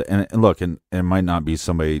child. And look, and it might not be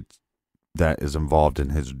somebody that is involved in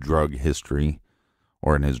his drug history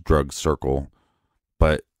or in his drug circle,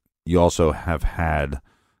 but you also have had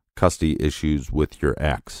custody issues with your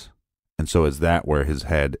ex. And so is that where his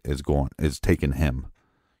head is going, is taking him?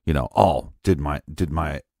 You know, oh, did my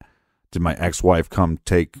ex-wife come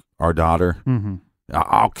take our daughter? Mm-hmm.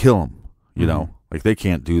 I'll kill him. You know, like they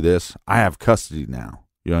can't do this. I have custody now.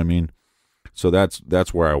 You know what I mean? So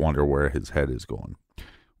that's where I wonder where his head is going.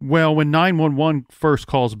 Well, when 911 first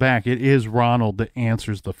calls back, it is Ronald that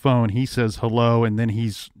answers the phone. He says hello, and then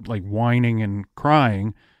he's like whining and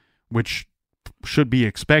crying, which should be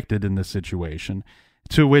expected in this situation,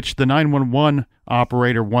 to which the 911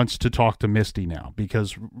 operator wants to talk to Misty now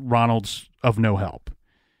because Ronald's of no help.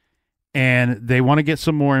 And they want to get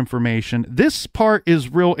some more information. This part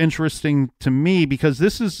is real interesting to me because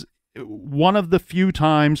this is one of the few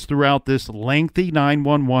times throughout this lengthy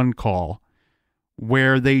 911 call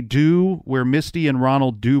where Misty and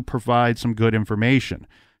Ronald do provide some good information,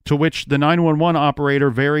 to which the 911 operator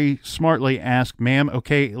very smartly asked, ma'am,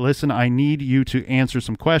 okay, listen, I need you to answer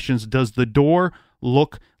some questions. Does the door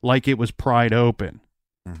look like it was pried open?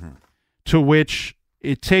 Mm-hmm. To which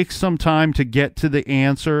it takes some time to get to the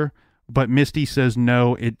answer, but Misty says,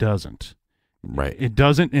 no, it doesn't. Right. It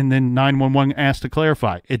doesn't. And then 911 asks to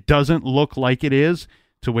clarify. It doesn't look like it is,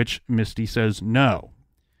 to which Misty says no.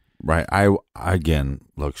 Right.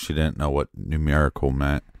 Look, she didn't know what numerical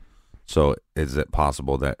meant. So is it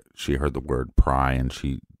possible that she heard the word pry and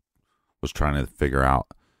she was trying to figure out,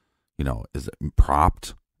 is it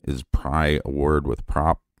propped? Is pry a word with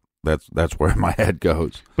prop? That's where my head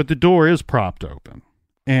goes. But the door is propped open.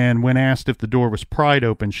 And when asked if the door was pried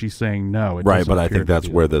open, she's saying no. Right, but I think that's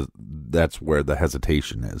where the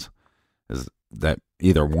hesitation is that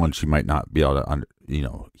either one, she might not be able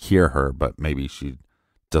to hear her, but maybe she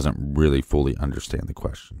doesn't really fully understand the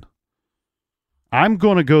question. I'm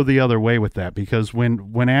going to go the other way with that because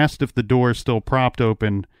when asked if the door is still propped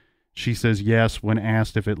open, she says yes. When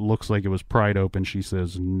asked if it looks like it was pried open, she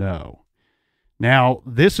says no. Now,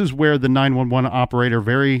 this is where the 911 operator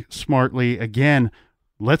very smartly, again,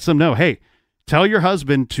 lets them know, hey, tell your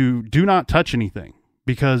husband to do not touch anything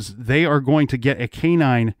because they are going to get a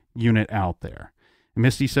canine unit out there.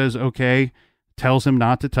 Misty says, okay, tells him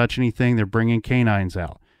not to touch anything. They're bringing canines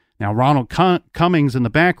out. Now, Ronald Cummings in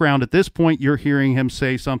the background, at this point, you're hearing him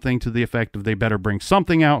say something to the effect of they better bring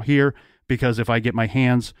something out here because if I get my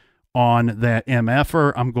hands on that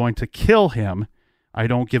MFer, I'm going to kill him. I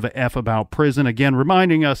don't give a F about prison. Again,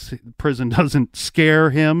 reminding us prison doesn't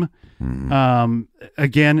scare him.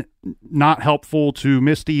 Again, not helpful to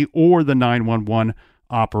Misty or the 911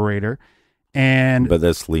 operator. But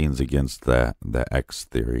this leans against the X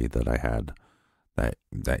theory that I had,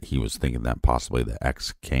 that he was thinking that possibly the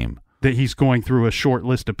X came. That he's going through a short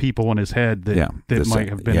list of people in his head that might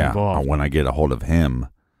have been involved. When I get a hold of him,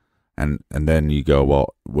 and then you go,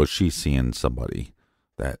 well, was she seeing somebody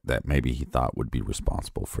that maybe he thought would be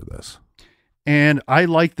responsible for this? And I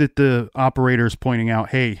like that the operator is pointing out,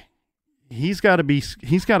 hey, he's got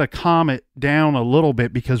to calm it down a little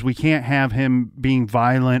bit because we can't have him being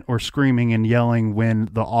violent or screaming and yelling when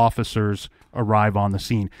the officers arrive on the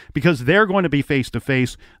scene because they're going to be face to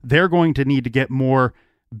face. They're going to need to get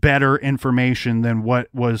better information than what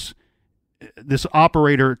was. This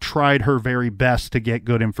operator tried her very best to get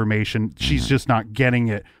good information. She's just not getting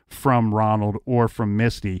it from Ronald or from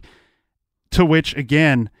Misty. To which,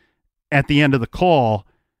 again, at the end of the call,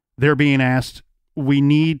 they're being asked, we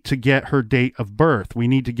need to get her date of birth. We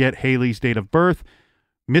need to get Haleigh's date of birth.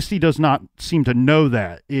 Misty does not seem to know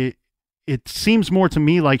that. It seems more to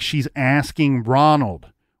me like she's asking Ronald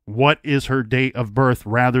what is her date of birth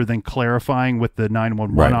rather than clarifying with the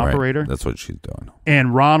 911 operator. Right. That's what she's doing.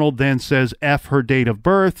 And Ronald then says, F her date of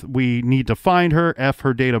birth. We need to find her. F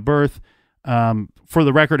her date of birth. For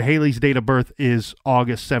the record, Haleigh's date of birth is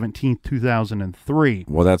August 17th, 2003.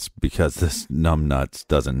 Well, that's because this numbnuts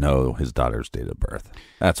doesn't know his daughter's date of birth.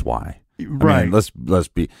 That's why. Right. I mean, let's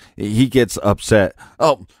be. He gets upset.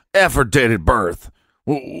 Oh, F her date of birth.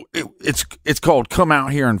 Well, it's called come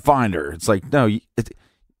out here and find her. It's like, no,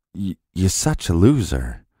 you're such a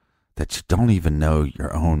loser that you don't even know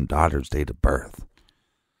your own daughter's date of birth.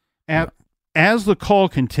 As the call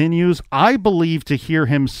continues, I believe to hear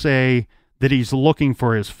him say that he's looking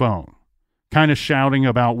for his phone, kind of shouting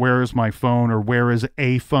about where is my phone or where is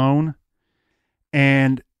a phone.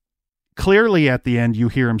 And clearly at the end, you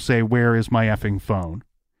hear him say, where is my effing phone?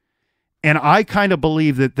 And I kind of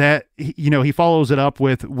believe that, he follows it up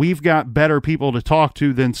with, we've got better people to talk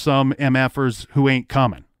to than some MFers who ain't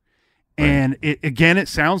coming. Right. And it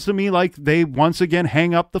sounds to me like they once again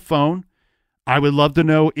hang up the phone. I would love to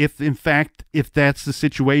know if that's the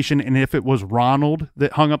situation and if it was Ronald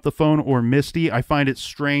that hung up the phone or Misty. I find it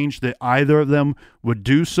strange that either of them would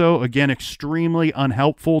do so. Again, extremely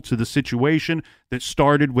unhelpful to the situation that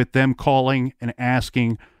started with them calling and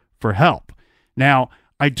asking for help. Now,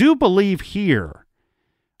 I do believe here,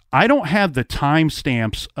 I don't have the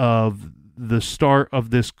timestamps of the start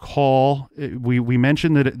of this call. We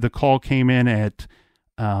mentioned that the call came in at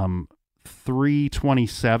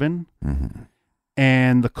 3:27. Mm-hmm.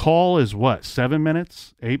 And the call is what, 7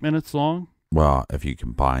 minutes, 8 minutes long? Well, if you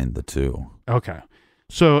combine the two. Okay.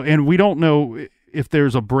 So, and we don't know if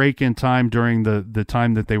there's a break in time during the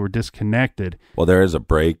time that they were disconnected. Well, there is a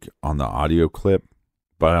break on the audio clip,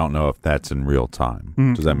 but I don't know if that's in real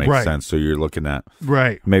time. Does that make sense? So you're looking at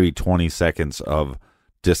maybe 20 seconds of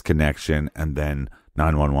disconnection and then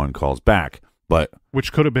 911 calls back.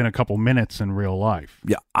 Which could have been a couple minutes in real life.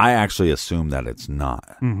 Yeah, I actually assume that it's not.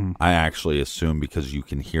 Mm-hmm. I actually assume because you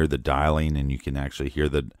can hear the dialing and you can actually hear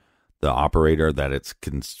the operator that it's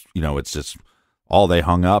just all they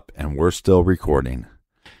hung up and we're still recording.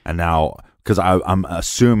 And now, because I'm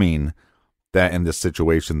assuming that in this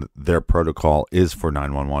situation, their protocol is for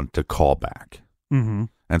 911 to call back. Mm-hmm.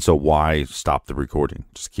 And so why stop the recording?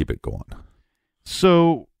 Just keep it going.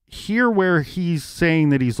 So here where he's saying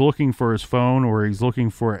that he's looking for his phone or he's looking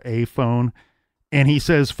for a phone, and he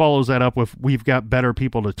follows that up with, we've got better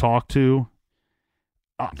people to talk to.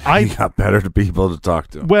 I got better people to talk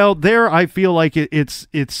to. Well, there I feel like it's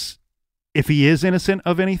if he is innocent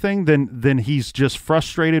of anything, then he's just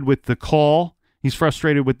frustrated with the call. He's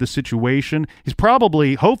frustrated with the situation. He's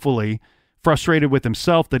probably, hopefully, frustrated with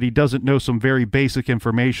himself that he doesn't know some very basic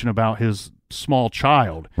information about his small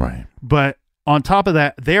child. Right. But on top of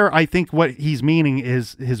that, there, I think what he's meaning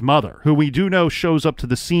is his mother, who we do know shows up to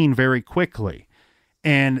the scene very quickly.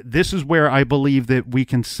 And this is where I believe that we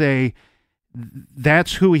can say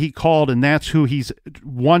that's who he called and that's who he's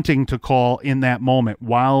wanting to call in that moment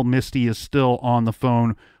while Misty is still on the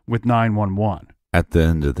phone with 911. At the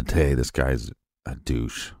end of the day, this guy's a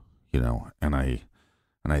douche, and I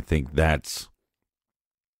think this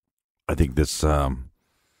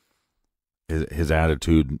his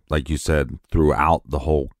attitude, like you said, throughout the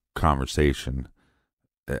whole conversation,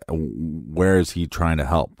 where is he trying to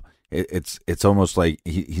help? It's almost like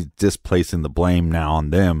he's displacing the blame now on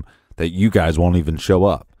them that you guys won't even show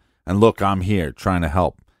up. And look, I'm here trying to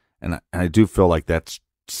help. And I do feel like he's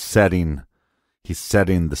setting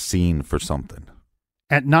the scene for something.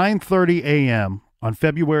 At 9:30 a.m. on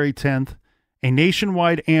February 10th, a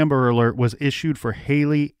nationwide Amber Alert was issued for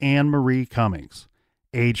Haleigh Ann Marie Cummings,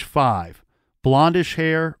 age 5, blondish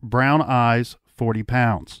hair, brown eyes, 40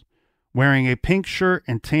 pounds, wearing a pink shirt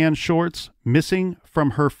and tan shorts, missing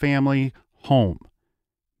from her family home.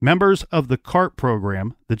 Members of the CART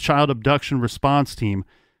program, the Child Abduction Response Team,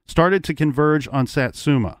 started to converge on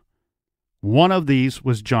Satsuma. One of these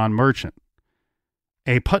was John Merchant,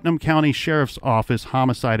 a Putnam County Sheriff's Office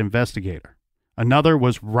homicide investigator. Another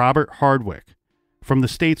was Robert Hardwick from the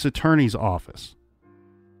state's attorney's office.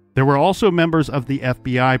 There were also members of the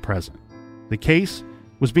FBI present. The case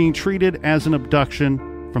was being treated as an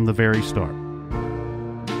abduction from the very start.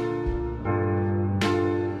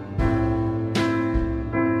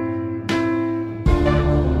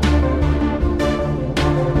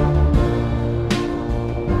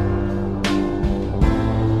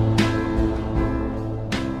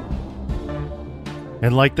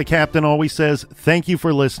 And like the captain always says, thank you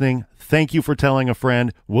for listening. Thank you for telling a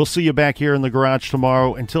friend. We'll see you back here in the garage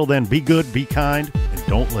tomorrow. Until then, be good, be kind, and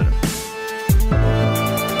don't litter.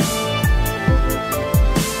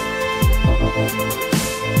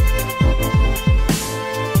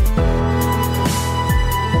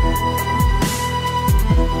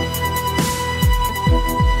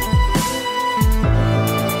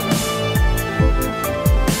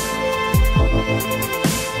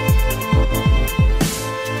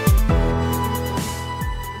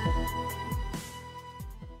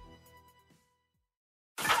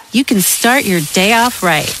 You can start your day off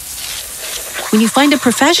right when you find a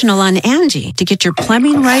professional on Angie to get your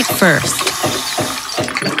plumbing right first.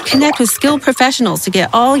 Connect with skilled professionals to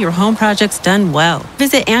get all your home projects done well.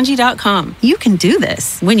 Visit Angie.com. You can do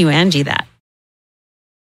this when you Angie that.